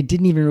well, it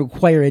didn't even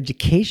require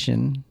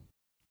education,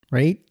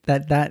 right?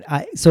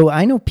 So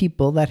I know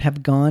people that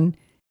have gone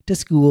to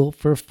school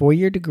for a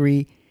 4-year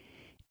degree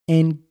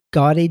and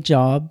got a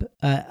job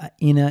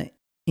in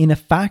a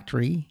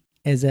factory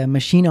as a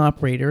machine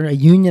operator, a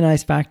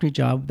unionized factory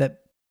job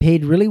that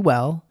paid really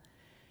well.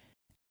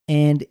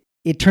 And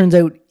it turns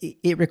out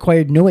it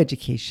required no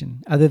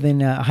education other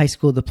than a high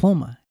school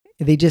diploma.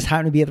 They just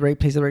happened to be at the right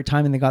place at the right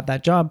time and they got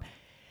that job.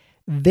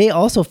 They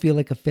also feel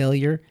like a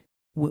failure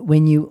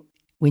when you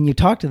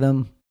talk to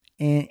them.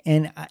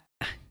 And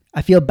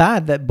I feel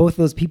bad that both of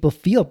those people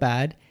feel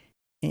bad.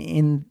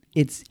 And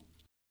it's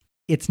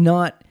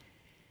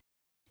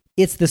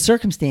the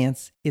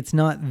circumstance. It's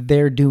not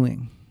their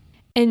doing.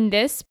 In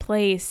this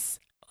place,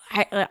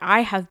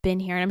 I have been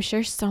here, and I'm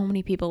sure so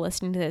many people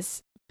listening to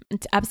this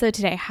episode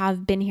today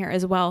have been here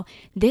as well.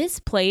 This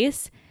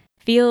place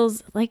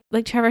feels like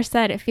Trevor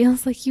said, it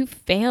feels like you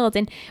failed.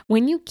 And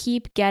when you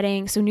keep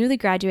getting so newly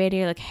graduated,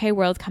 you're like, hey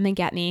world, come and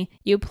get me.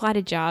 You apply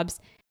to jobs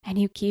and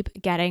you keep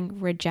getting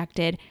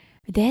rejected.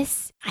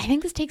 I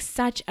think this takes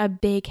such a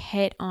big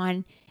hit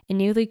on a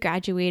newly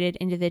graduated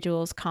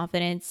individual's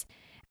confidence,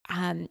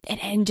 and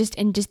just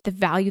the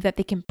value that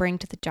they can bring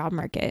to the job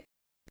market.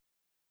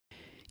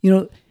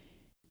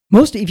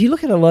 If you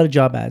look at a lot of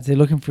job ads, they're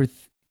looking for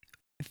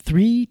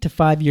 3 to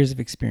 5 years of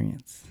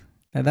experience.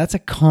 Now that's a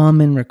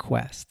common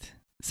request.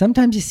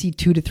 Sometimes you see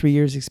 2 to 3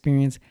 years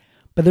experience,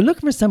 but they're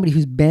looking for somebody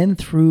who's been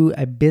through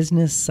a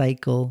business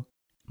cycle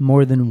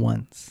more than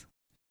once.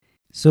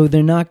 So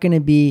they're not going to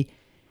be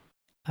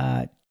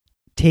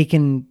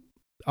taken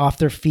off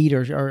their feet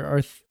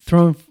or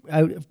thrown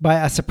out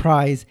by a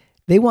surprise.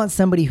 They want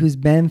somebody who's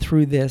been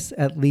through this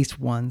at least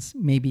once,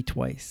 maybe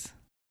twice.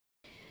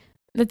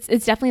 It's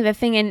definitely the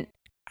thing. And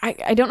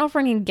I don't know if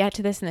we're going to get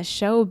to this in the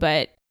show,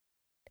 but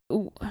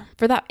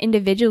for that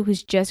individual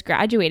who's just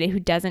graduated, who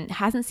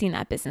hasn't seen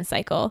that business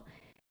cycle,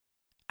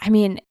 I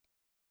mean,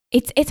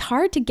 it's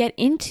hard to get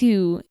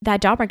into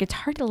that job market. It's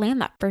hard to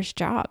land that first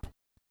job.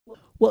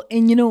 Well,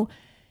 and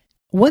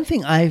one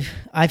thing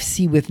I've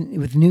seen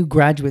with new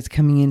graduates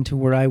coming into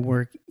where I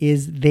work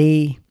is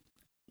they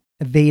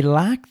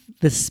lack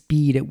the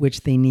speed at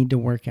which they need to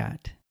work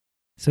at.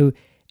 So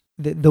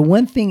the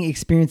one thing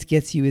experience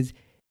gets you is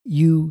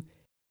you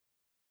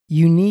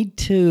need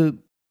to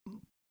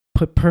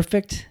put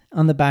perfect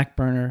on the back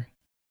burner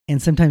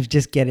and sometimes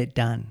just get it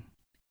done.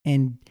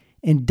 And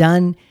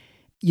done,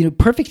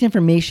 perfect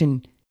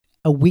information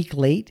a week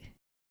late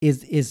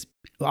is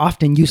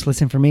often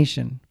useless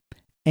information.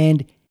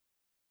 And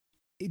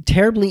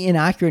terribly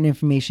inaccurate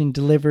information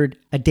delivered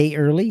a day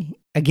early,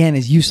 again,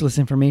 is useless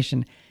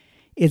information.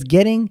 It's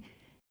getting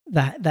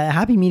the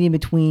happy medium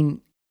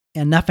between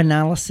enough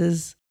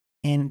analysis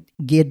and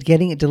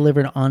getting it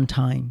delivered on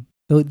time.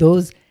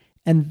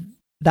 And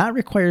that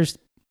requires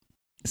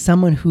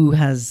someone who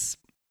has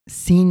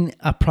seen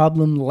a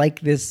problem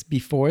like this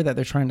before that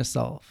they're trying to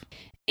solve.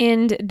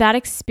 And that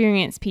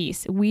experience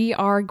piece, we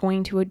are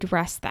going to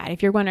address that.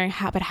 If you're wondering,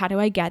 how do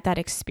I get that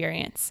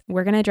experience?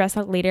 We're going to address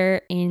that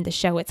later in the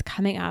show. It's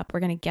coming up. We're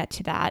going to get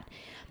to that.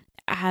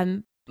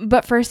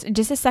 But first,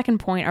 just a second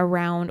point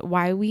around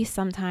why we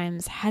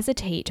sometimes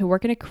hesitate to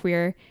work in a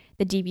career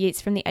that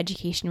deviates from the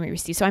education we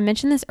receive. So I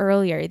mentioned this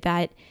earlier,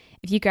 that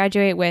if you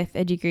graduate with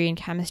a degree in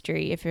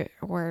chemistry,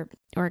 or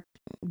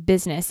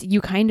business,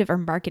 or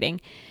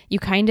marketing, you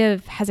kind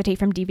of hesitate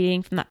from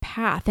deviating from that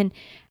path. And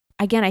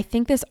again, I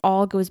think this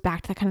all goes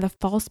back to that kind of the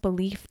false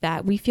belief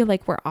that we feel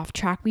like we're off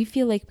track. We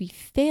feel like we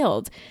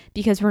failed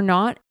because we're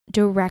not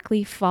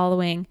directly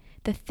following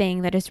the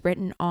thing that is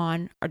written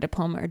on our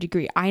diploma or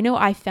degree. I know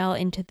I fell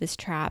into this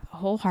trap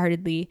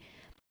wholeheartedly.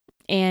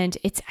 And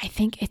I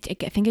think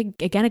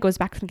again, it goes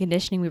back to the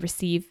conditioning we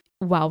receive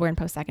while we're in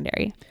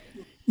post-secondary.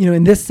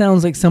 And this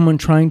sounds like someone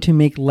trying to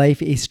make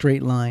life a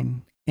straight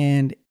line.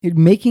 And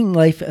making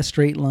life a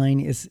straight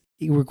line it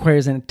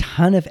requires a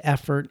ton of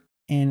effort.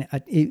 And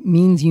it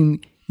means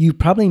you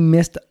probably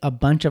missed a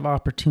bunch of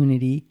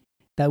opportunity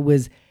that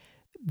would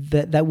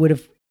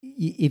have,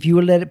 if you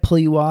would let it pull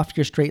you off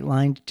your straight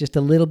line just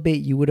a little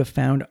bit, you would have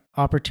found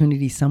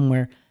opportunity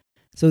somewhere.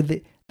 So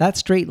that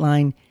straight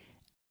line.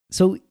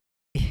 So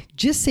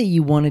just say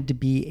you wanted to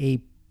be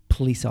a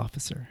police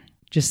officer.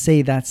 Just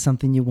say that's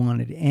something you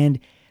wanted. And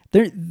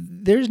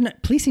there's no,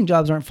 policing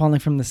jobs aren't falling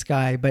from the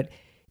sky, but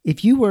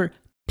if you were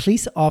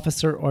police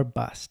officer or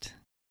bust,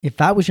 if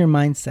that was your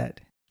mindset.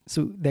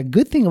 So the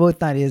good thing about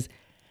that is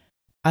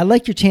I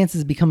like your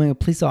chances of becoming a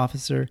police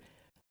officer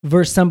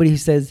versus somebody who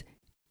says,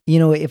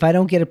 if I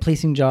don't get a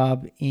policing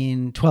job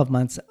in 12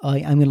 months,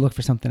 I'm going to look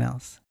for something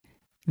else.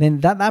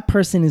 Then that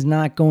person is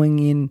not going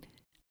in,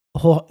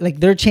 like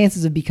their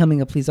chances of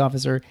becoming a police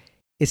officer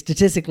is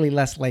statistically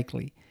less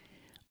likely.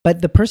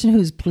 But the person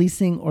who's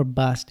policing or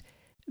bust,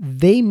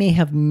 they may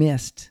have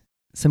missed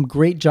some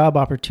great job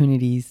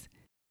opportunities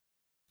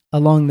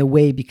along the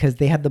way because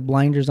they had the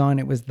blinders on.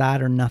 It was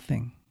that or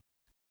nothing.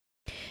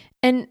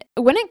 And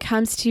when it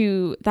comes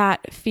to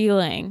that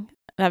feeling,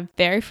 that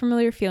very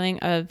familiar feeling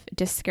of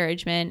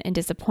discouragement and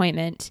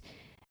disappointment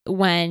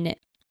when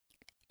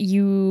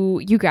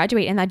you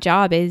graduate and that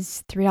job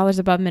is $3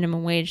 above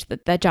minimum wage,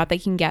 that job that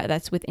you can get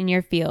that's within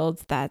your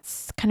field,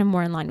 that's kind of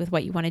more in line with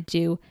what you want to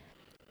do.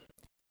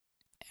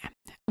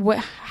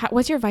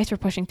 What's your advice for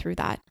pushing through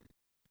that?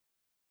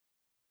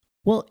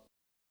 Well,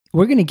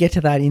 we're going to get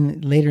to that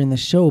later in the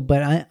show,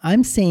 but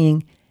I'm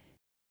saying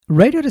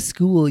right out of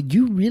school,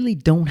 you really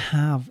don't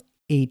have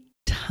a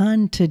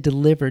ton to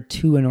deliver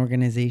to an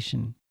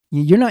organization.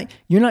 You're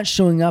not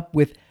showing up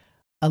with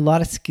a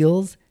lot of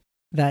skills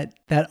that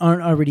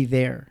aren't already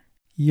there.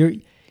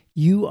 The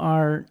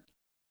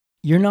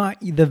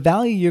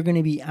value you're going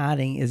to be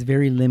adding is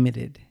very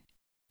limited,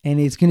 and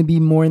it's going to be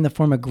more in the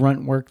form of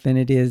grunt work than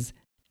it is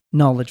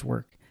knowledge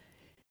work.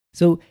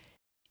 So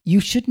you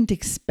shouldn't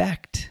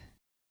expect,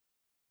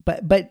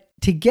 but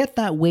to get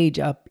that wage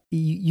up,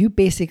 you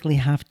basically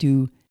have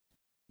to,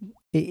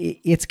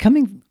 it's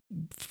coming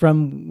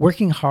from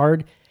working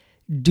hard,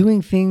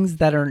 doing things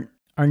that are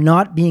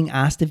not being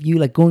asked of you,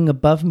 like going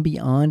above and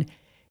beyond.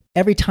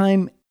 Every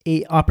time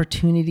a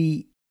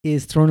opportunity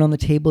is thrown on the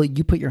table,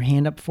 you put your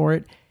hand up for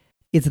it.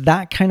 It's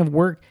that kind of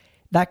work,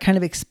 that kind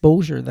of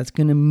exposure that's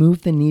going to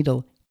move the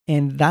needle.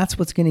 And that's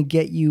what's going to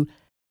get you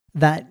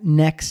that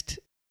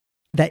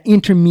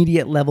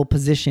intermediate level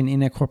position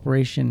in a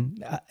corporation,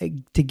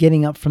 to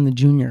getting up from the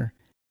junior.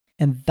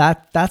 And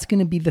that's going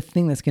to be the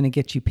thing that's going to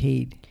get you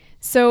paid.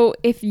 So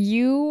if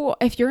you're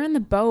in the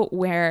boat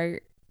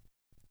where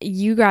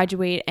you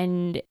graduate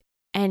and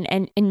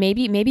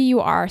maybe you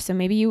are, so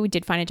maybe you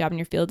did find a job in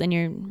your field and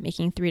you're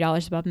making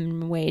 $3 above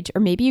minimum wage,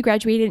 or maybe you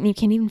graduated and you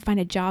can't even find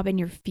a job in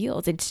your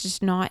field. It's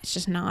just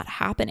not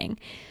happening.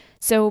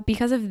 So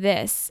because of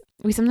this,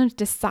 we sometimes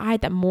decide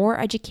that more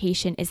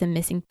education is a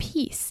missing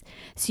piece.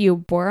 So you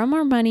borrow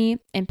more money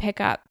and pick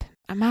up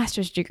a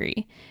master's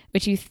degree,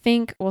 which you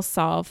think will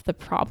solve the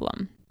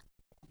problem.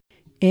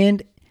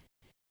 And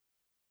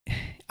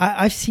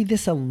I see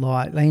this a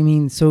lot. I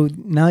mean, so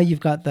now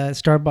you've got the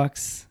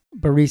Starbucks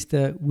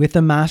barista with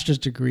a master's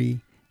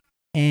degree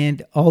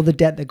and all the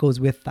debt that goes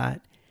with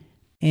that.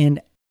 And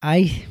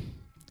I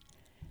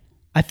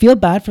feel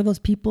bad for those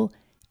people.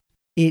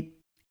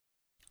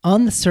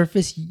 On the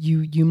surface,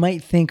 you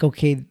might think,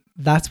 okay,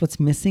 that's what's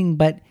missing.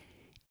 But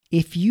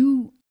if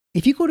you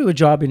go to a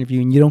job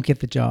interview and you don't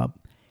get the job,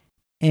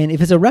 and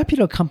if it's a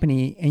reputable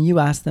company and you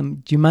ask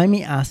them, do you mind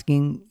me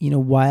asking,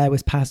 why I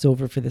was passed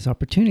over for this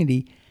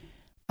opportunity?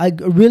 A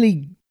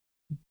really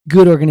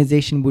good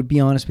organization would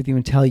be honest with you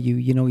and tell you,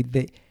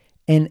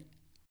 and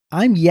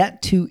I'm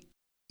yet to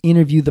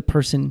interview the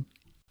person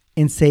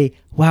and say,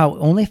 wow,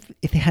 only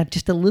if they had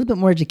just a little bit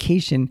more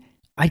education,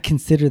 I'd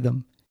consider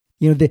them.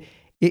 If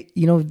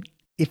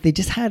they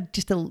just had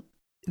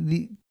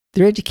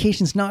their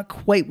education's not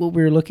quite what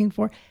we were looking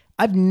for.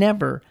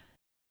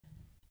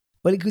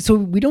 So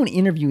we don't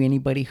interview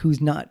anybody who's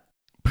not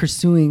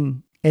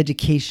pursuing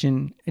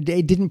education.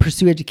 They didn't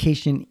pursue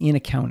education in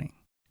accounting.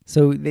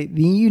 So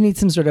you need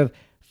some sort of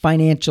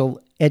financial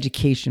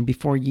education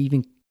before you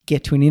even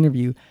get to an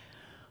interview.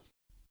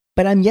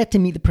 But I'm yet to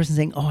meet the person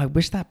saying, oh, I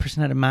wish that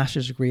person had a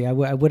master's degree. I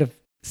would have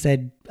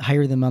said,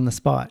 hire them on the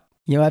spot.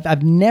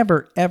 I've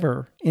never,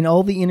 ever, in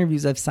all the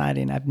interviews I've sat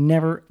in, I've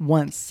never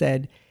once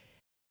said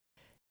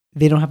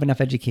they don't have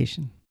enough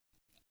education.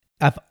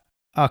 I've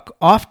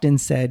often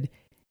said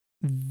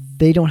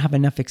they don't have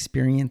enough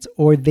experience,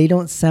 or they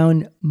don't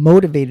sound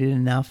motivated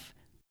enough,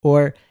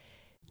 or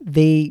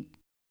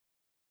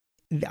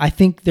I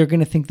think they're going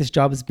to think this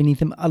job is beneath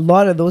them. A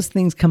lot of those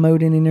things come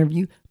out in an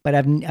interview, but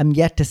I'm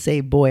yet to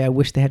say, boy, I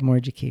wish they had more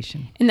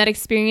education. In that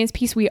experience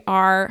piece, we're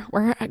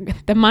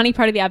the money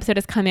part of the episode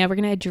is coming up. We're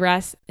going to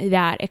address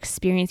that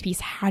experience piece.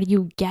 How do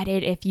you get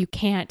it if you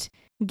can't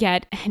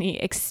get any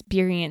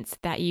experience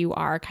that you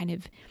are kind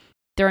of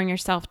throwing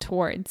yourself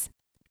towards?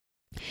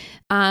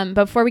 But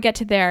before we get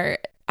to there,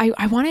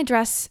 I want to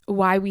address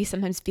why we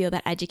sometimes feel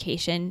that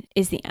education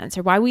is the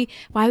answer, why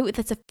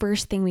that's the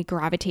first thing we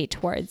gravitate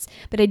towards.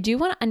 But I do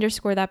want to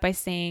underscore that by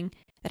saying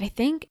that I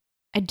think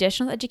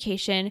additional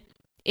education,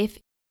 if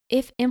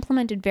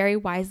implemented very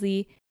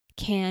wisely,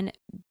 can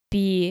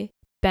be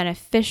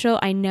beneficial.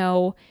 I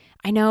know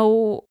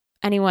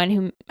anyone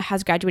who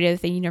has graduated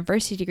with a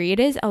university degree, it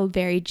is a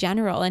very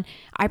general. And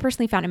I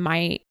personally found in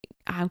my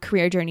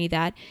career journey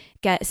that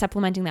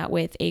supplementing that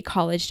with a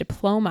college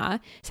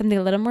diploma, something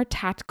a little more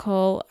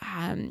tactical,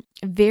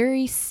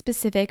 very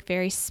specific,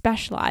 very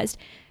specialized,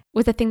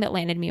 was the thing that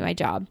landed me my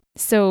job.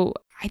 So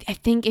I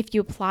think if you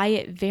apply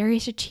it very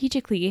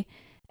strategically,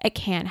 it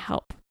can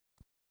help.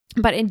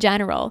 But in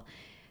general,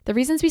 the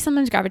reasons we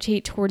sometimes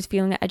gravitate towards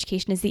feeling that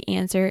education is the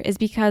answer is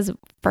because,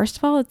 first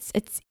of all,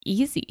 it's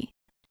easy.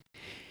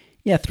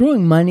 Yeah,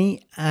 throwing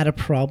money at a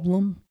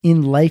problem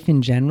in life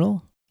in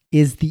general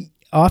is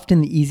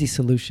often the easy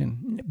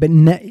solution, but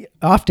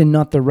often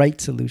not the right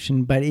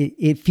solution, but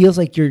it feels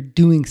like you're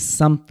doing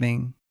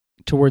something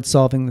towards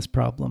solving this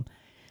problem.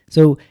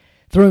 So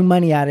throwing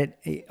money at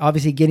it,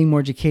 obviously getting more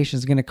education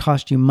is going to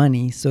cost you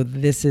money. So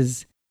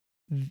this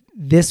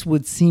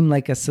would seem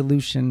like a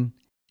solution,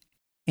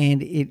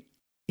 and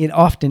it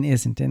often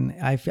isn't. And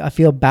I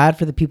feel bad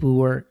for the people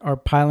who are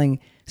piling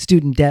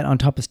student debt on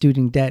top of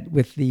student debt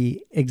with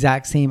the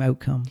exact same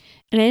outcome.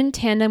 And in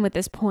tandem with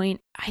this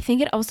point, I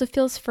think it also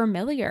feels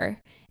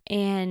familiar.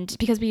 And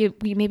because we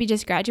maybe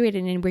just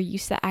graduated and we're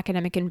used to the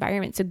academic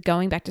environment. So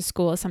going back to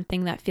school is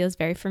something that feels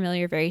very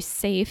familiar, very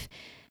safe,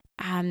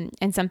 and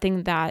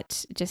something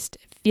that just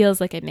feels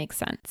like it makes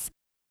sense.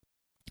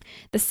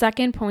 The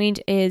second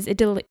point is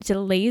it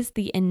delays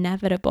the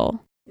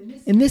inevitable.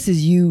 And this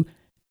is you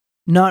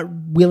not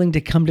willing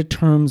to come to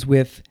terms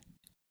with,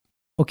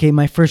 okay,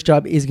 my first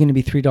job is going to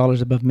be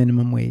 $3 above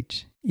minimum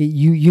wage.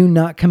 You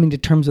not coming to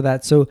terms with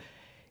that. So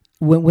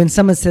when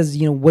someone says,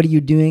 what are you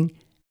doing?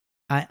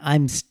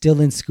 I'm still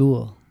in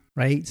school,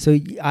 right? So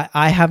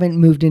I haven't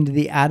moved into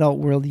the adult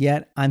world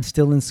yet. I'm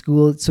still in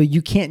school. So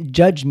you can't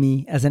judge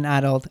me as an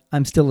adult.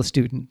 I'm still a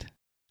student.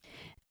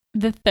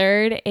 The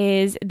third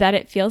is that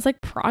it feels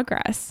like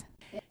progress.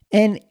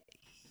 And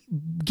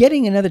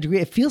getting another degree,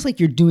 it feels like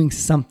you're doing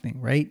something,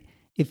 right?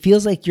 It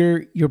feels like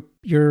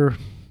you're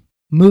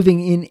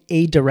moving in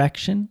a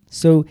direction.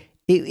 So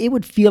it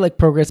would feel like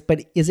progress,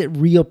 but is it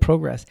real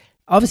progress?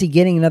 Obviously,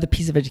 getting another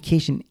piece of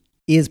education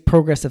is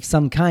progress of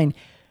some kind,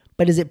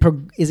 but is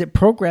it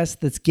progress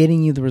that's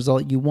getting you the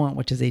result you want,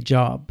 which is a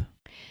job?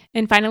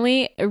 And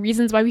finally,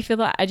 reasons why we feel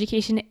that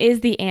education is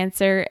the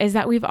answer is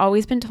that we've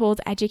always been told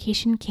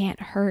education can't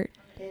hurt.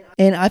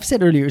 And I've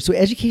said earlier, so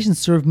education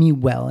served me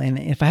well. And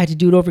if I had to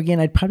do it over again,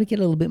 I'd probably get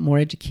a little bit more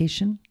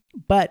education.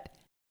 But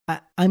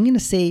I'm going to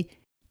say,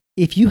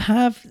 if you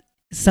have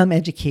some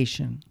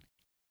education,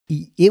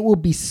 it will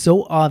be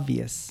so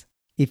obvious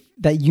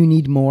that you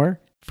need more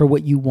for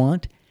what you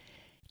want.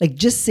 Like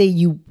just say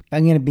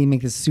I'm going to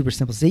make this super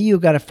simple. Say you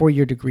got a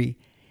 4-year degree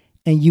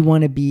and you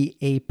want to be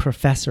a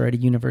professor at a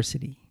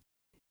university.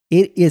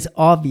 It is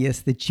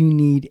obvious that you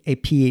need a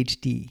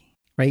PhD,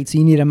 right? So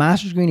you need a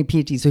master's degree and a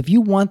PhD. So if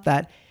you want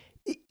that,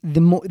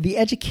 the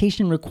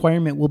education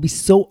requirement will be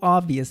so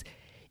obvious,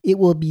 it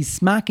will be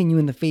smacking you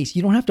in the face.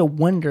 You don't have to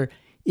wonder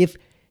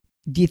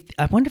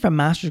I wonder if a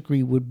master's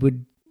degree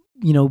would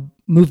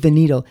move the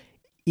needle.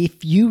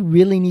 If you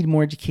really need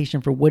more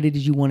education for what it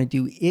is you want to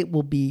do, it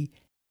will be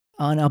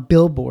on a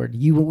billboard.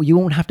 You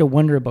won't have to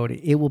wonder about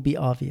it. It will be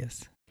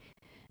obvious.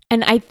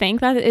 And I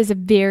think that is a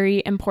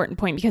very important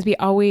point because we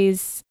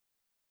always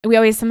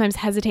sometimes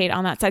hesitate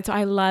on that side. So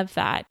I love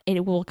that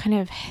it will kind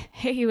of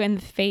hit you in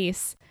the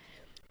face.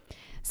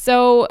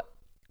 So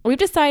we've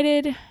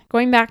decided,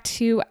 going back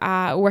to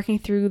working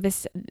through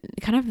this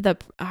kind of the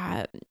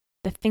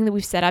thing that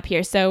we've set up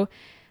here. So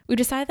we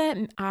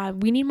decided that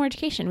we need more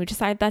education. We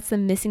decided that's the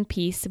missing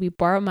piece. So we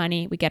borrow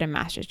money, we get a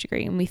master's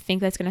degree, and we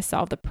think that's going to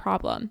solve the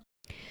problem.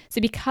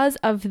 So because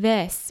of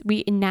this,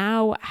 we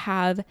now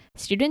have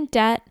student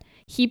debt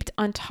heaped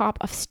on top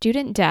of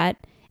student debt,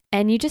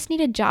 and you just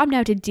need a job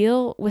now to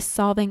deal with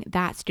solving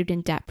that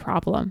student debt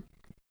problem.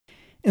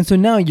 And so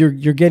now you're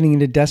getting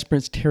into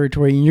desperate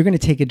territory, and you're going to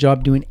take a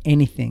job doing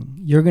anything.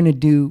 You're going to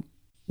do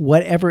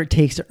whatever it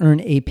takes to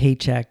earn a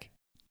paycheck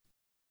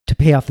to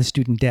pay off the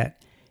student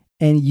debt.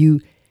 And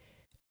you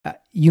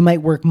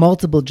might work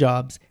multiple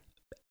jobs,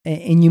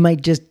 and you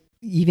might just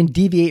even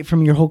deviate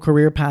from your whole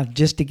career path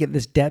just to get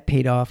this debt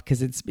paid off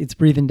because it's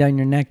breathing down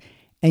your neck.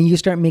 And you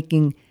start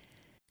making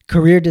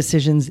career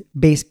decisions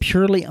based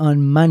purely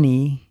on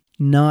money,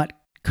 not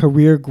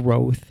career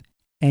growth,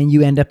 and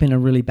you end up in a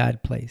really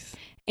bad place.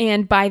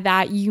 And by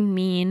that, you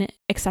mean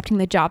accepting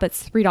the job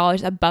that's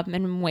 $3 above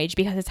minimum wage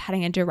because it's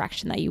heading a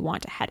direction that you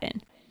want to head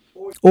in.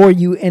 Or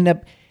you end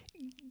up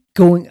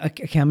going,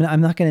 okay, I'm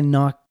not going to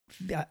knock,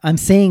 I'm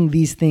saying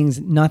these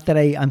things, not that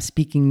I'm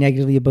speaking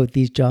negatively about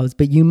these jobs,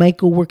 but you might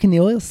go work in the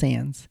oil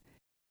sands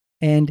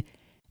and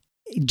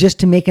just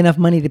to make enough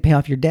money to pay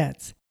off your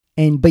debts.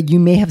 But you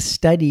may have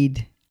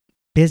studied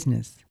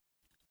business,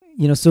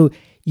 so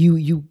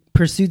you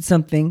pursued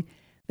something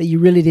that you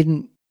really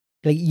didn't,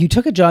 like you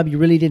took a job you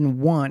really didn't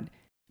want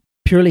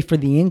purely for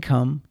the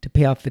income to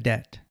pay off the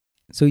debt.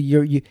 So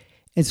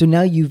so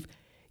now you've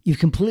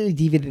completely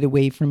deviated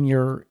away from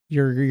your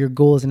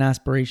goals and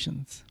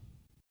aspirations.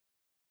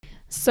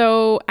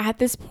 So at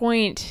this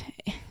point,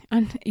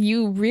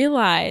 you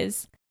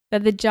realize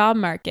that the job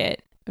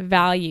market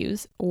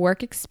values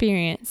work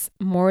experience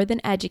more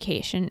than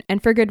education,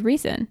 and for good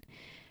reason.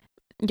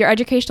 Your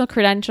educational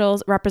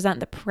credentials represent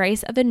the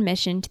price of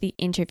admission to the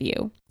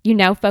interview. You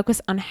now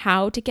focus on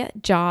how to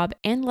get job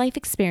and life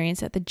experience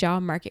that the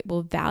job market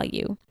will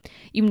value.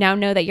 You now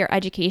know that your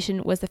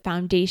education was the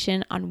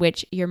foundation on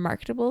which your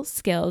marketable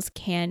skills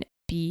can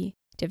be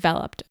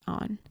developed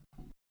on.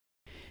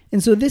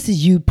 And so this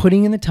is you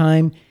putting in the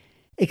time,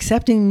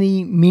 accepting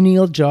the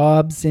menial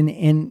jobs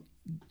and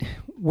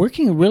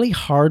working really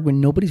hard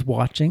when nobody's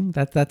watching.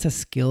 That's a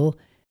skill.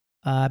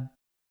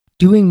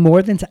 doing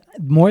more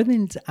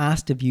than's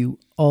asked of you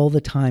all the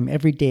time,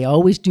 every day.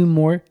 Always do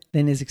more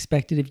than is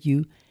expected of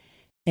you,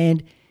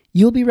 and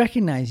you'll be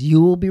recognized. You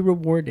will be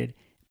rewarded.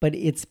 But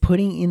it's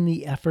putting in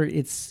the effort.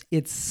 It's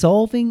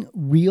solving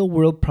real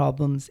world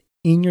problems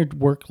in your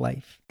work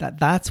life.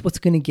 That's what's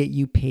going to get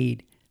you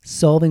paid.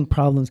 Solving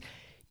problems.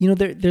 You know,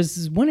 there's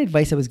this one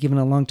advice I was given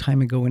a long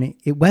time ago, and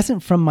it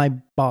wasn't from my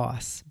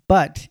boss,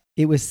 but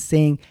it was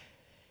saying,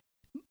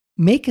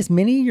 make as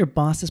many of your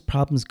boss's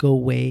problems go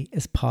away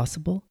as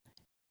possible,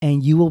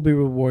 and you will be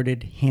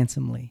rewarded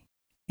handsomely.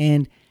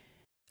 And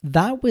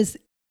that was,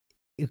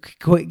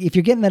 if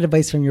you're getting that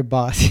advice from your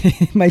boss,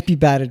 it might be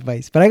bad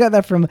advice. But I got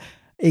that from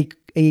a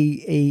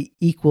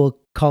equal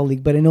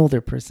colleague, but an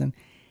older person.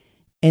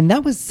 And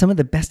that was some of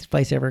the best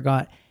advice I ever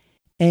got.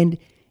 And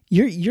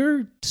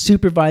your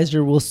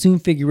supervisor will soon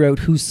figure out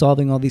who's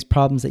solving all these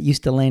problems that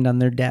used to land on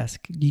their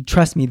desk. You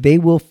trust me, they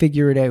will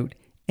figure it out.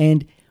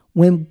 And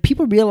when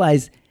people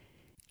realize,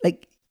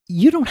 like,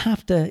 you don't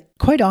have to,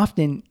 quite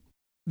often,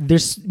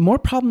 there's more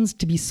problems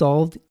to be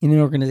solved in an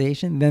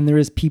organization than there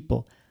is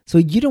people. So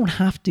you don't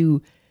have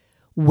to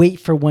wait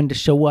for one to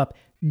show up.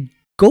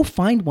 Go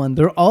find one.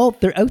 They're out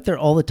there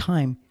all the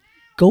time.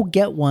 Go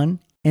get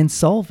one and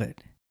solve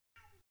it.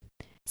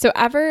 So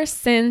ever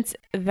since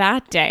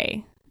that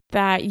day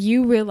that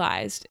you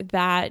realized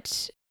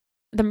that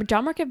the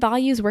job market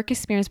values work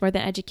experience more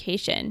than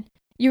education,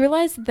 you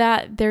realize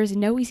that there's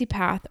no easy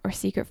path or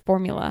secret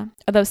formula,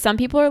 although some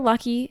people are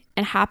lucky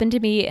and happen to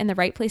be in the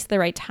right place at the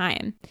right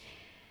time.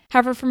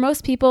 However, for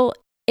most people,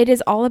 it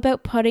is all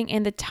about putting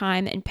in the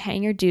time and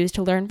paying your dues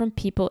to learn from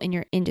people in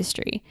your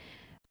industry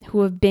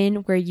who have been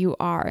where you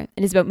are.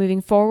 It is about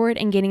moving forward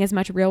and gaining as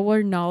much real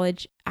world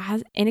knowledge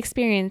and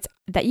experience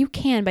that you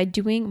can by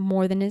doing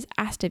more than is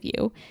asked of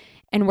you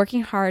and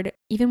working hard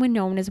even when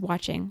no one is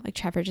watching, like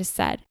Trevor just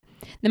said.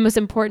 The most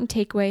important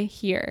takeaway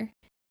here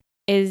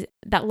is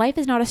that life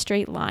is not a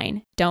straight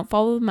line. Don't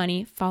follow the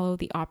money, follow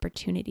the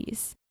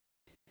opportunities.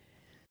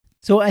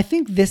 So I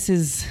think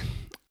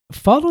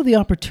follow the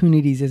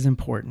opportunities is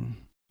important.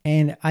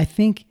 And I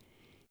think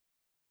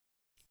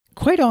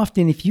quite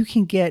often, if you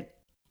can get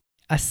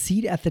a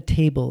seat at the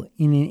table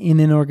in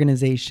an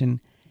organization,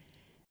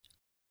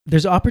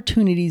 there's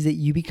opportunities that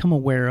you become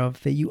aware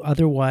of that you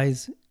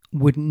otherwise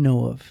wouldn't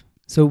know of.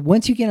 So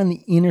once you get on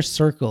the inner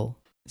circle,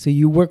 so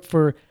you work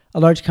for a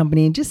large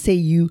company, and just say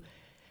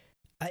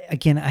I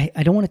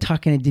don't want to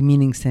talk in a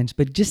demeaning sense,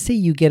 but just say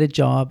you get a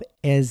job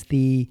as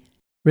the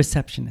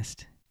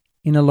receptionist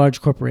in a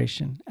large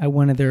corporation at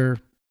one of their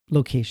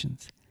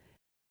locations,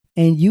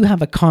 and you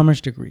have a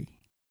commerce degree.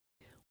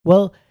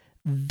 Well,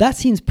 that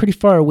seems pretty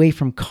far away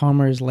from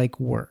commerce-like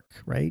work,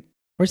 right?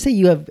 Or say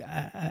you have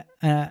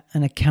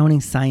an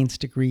accounting science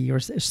degree or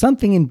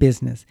something in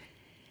business,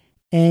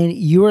 and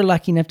you are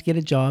lucky enough to get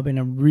a job in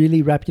a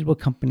really reputable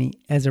company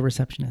as a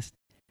receptionist.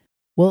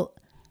 Well,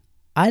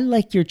 I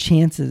like your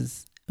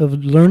chances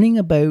of learning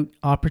about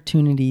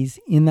opportunities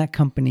in that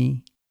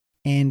company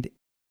and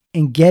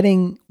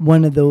getting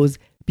one of those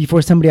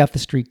before somebody off the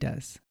street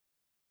does.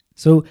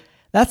 So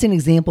that's an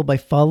example by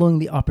following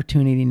the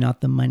opportunity, not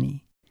the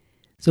money.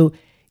 So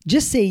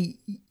just say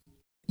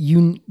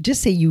you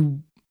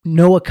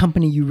know a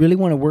company you really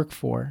want to work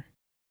for,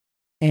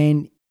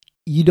 and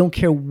you don't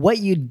care what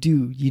you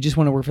do, you just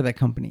want to work for that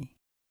company.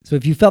 So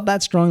if you felt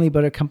that strongly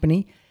about a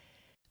company,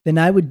 then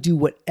I would do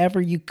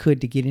whatever you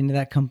could to get into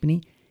that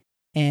company.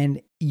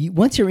 And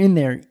once you're in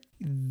there,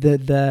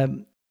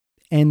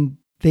 and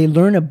they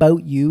learn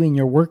about you and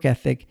your work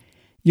ethic,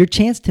 your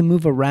chance to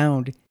move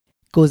around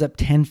goes up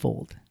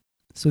tenfold.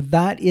 So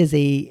that is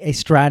a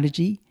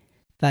strategy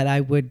that I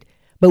would.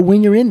 But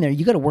when you're in there,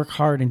 you got to work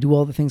hard and do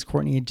all the things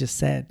Courtney had just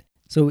said.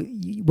 So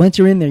once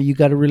you're in there, you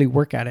got to really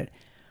work at it.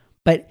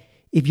 But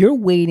if you're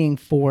waiting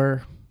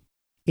for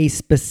a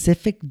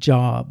specific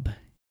job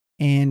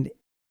and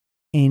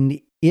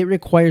it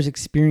requires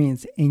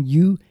experience, and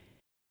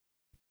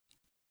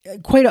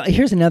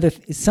here's another,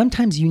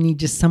 sometimes you need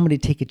just somebody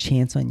to take a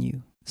chance on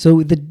you.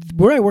 So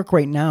where I work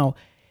right now,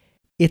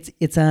 it's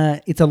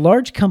a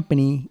large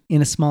company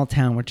in a small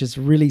town, which is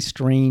a really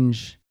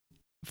strange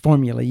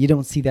formula. You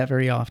don't see that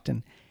very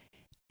often.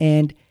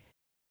 And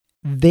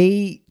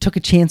they took a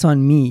chance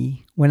on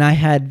me when I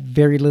had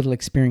very little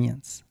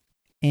experience.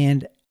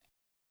 And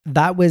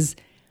that was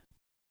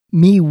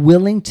me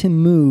willing to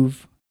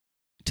move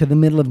to the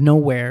middle of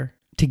nowhere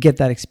to get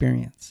that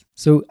experience.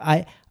 So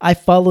I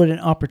followed an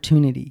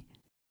opportunity.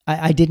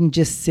 I didn't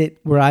just sit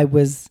where I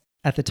was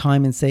at the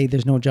time and say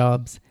there's no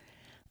jobs.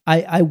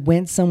 I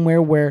went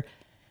somewhere where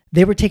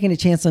they were taking a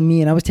chance on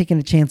me and I was taking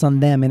a chance on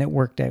them, and it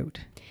worked out.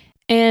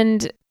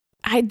 And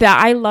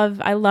I love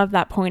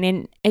that point.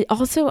 And it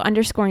also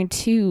underscoring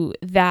too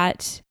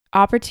that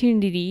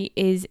opportunity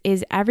is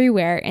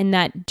everywhere, and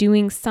that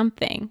doing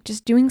something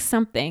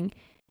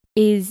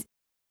is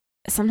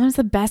sometimes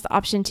the best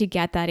option to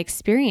get that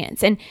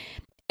experience. And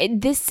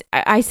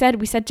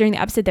we said during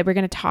the episode that we're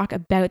going to talk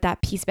about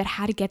that piece, about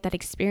how to get that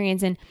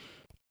experience. And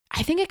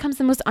I think it comes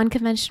in the most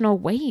unconventional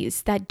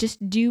ways, that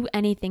just do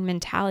anything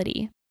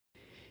mentality.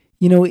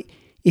 You know,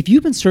 if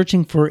you've been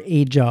searching for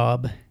a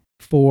job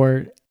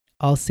for,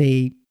 I'll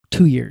say,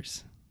 2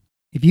 years,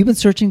 if you've been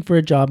searching for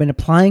a job and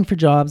applying for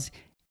jobs,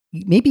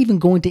 maybe even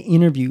going to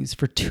interviews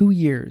for 2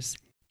 years,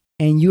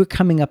 and you are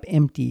coming up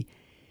empty,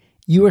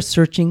 you are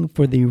searching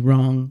for the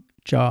wrong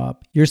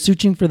job. You're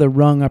searching for the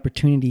wrong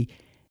opportunity.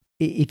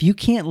 If you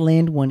can't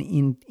land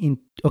one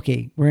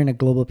okay, we're in a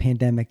global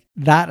pandemic.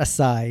 That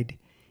aside,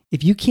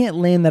 if you can't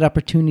land that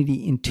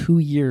opportunity in 2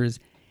 years,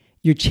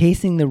 you're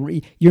chasing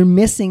you're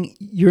missing,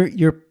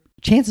 your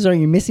chances are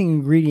your missing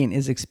ingredient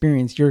is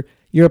experience.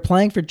 You're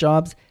applying for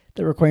jobs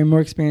that require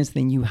more experience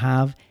than you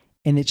have,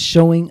 and it's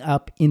showing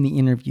up in the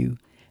interview.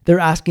 They're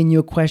asking you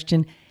a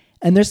question,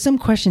 and there's some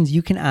questions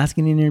you can ask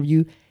in an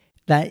interview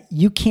that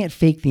you can't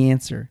fake the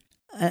answer.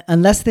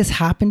 Unless this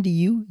happened to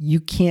you, you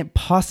can't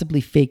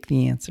possibly fake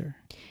the answer.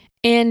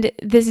 And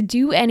this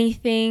do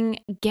anything,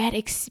 get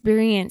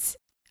experience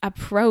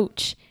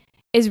approach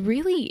is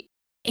really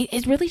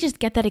just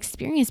get that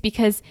experience,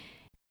 because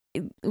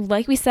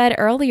like we said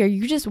earlier,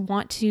 you just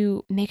want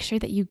to make sure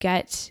that you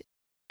get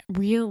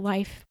real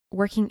life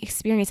working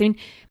experience. I mean,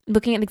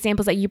 looking at the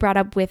examples that you brought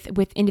up with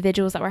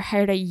individuals that were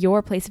hired at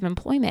your place of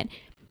employment,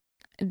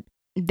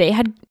 they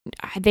had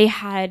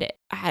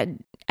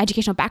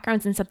educational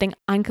backgrounds in something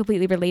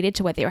uncompletely related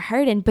to what they were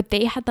hired in, but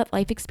they had that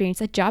life experience,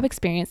 that job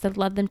experience that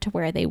led them to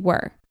where they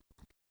were.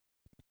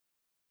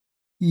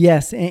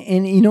 Yes.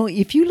 And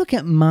if you look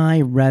at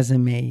my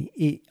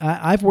resume,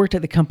 I've worked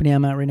at the company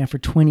I'm at right now for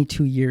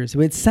 22 years. It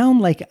would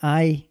sound like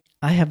I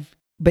have,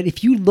 but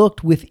if you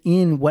looked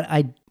within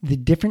the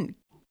different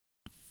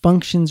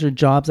functions or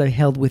jobs I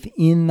held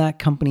within that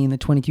company in the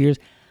 22 years,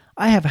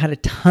 I have had a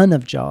ton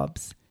of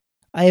jobs.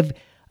 I've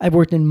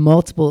worked in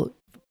multiple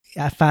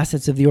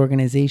facets of the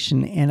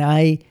organization, and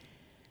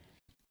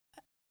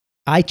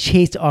I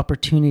chased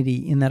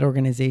opportunity in that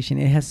organization.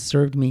 It has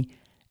served me.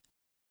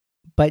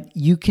 But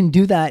you can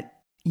do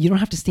that. You don't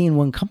have to stay in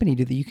one company to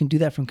do that. You can do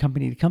that from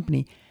company to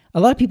company. A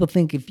lot of people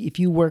think if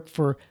you work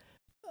for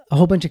a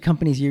whole bunch of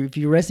companies, if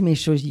your resume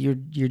shows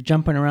you're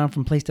jumping around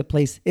from place to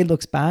place, it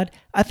looks bad.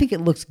 I think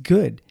it looks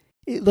good.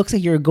 It looks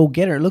like you're a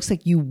go-getter. It looks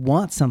like you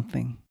want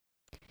something.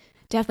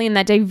 Definitely. And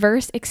that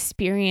diverse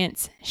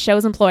experience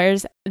shows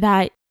employers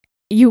that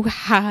you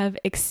have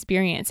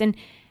experience. And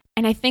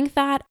I think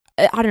that,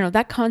 I don't know,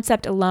 that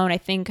concept alone, I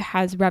think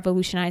has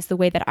revolutionized the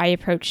way that I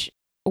approach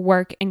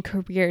work and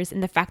careers,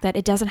 and the fact that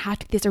it doesn't have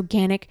to be this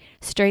organic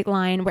straight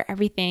line where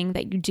everything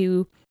that you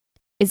do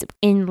is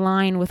in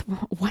line with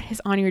what is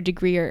on your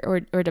degree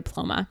or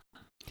diploma.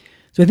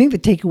 So I think the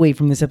takeaway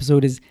from this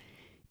episode is,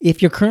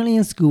 if you're currently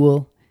in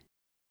school,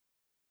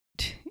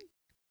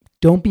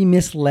 don't be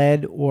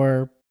misled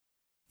or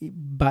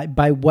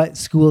by what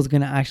school is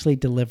going to actually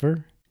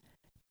deliver.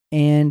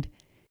 And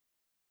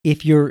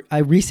if you're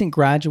a recent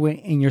graduate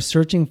and you're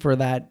searching for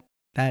that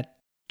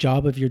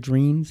job of your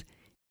dreams,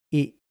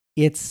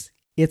 it's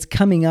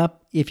coming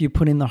up if you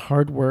put in the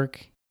hard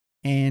work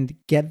and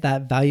get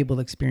that valuable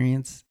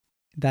experience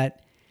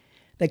that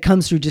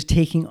comes through just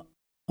taking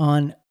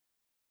on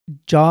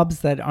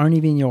jobs that aren't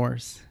even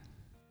yours.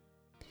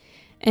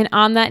 And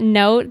on that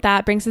note,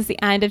 that brings us to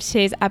the end of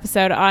today's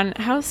episode on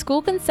how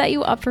school can set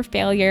you up for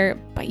failure,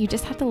 but you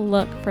just have to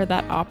look for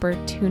that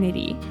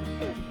opportunity.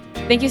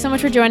 Thank you so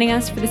much for joining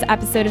us for this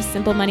episode of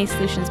Simple Money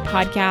Solutions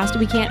podcast.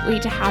 We can't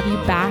wait to have you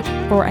back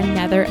for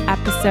another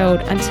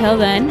episode. Until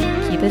then,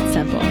 keep it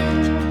simple.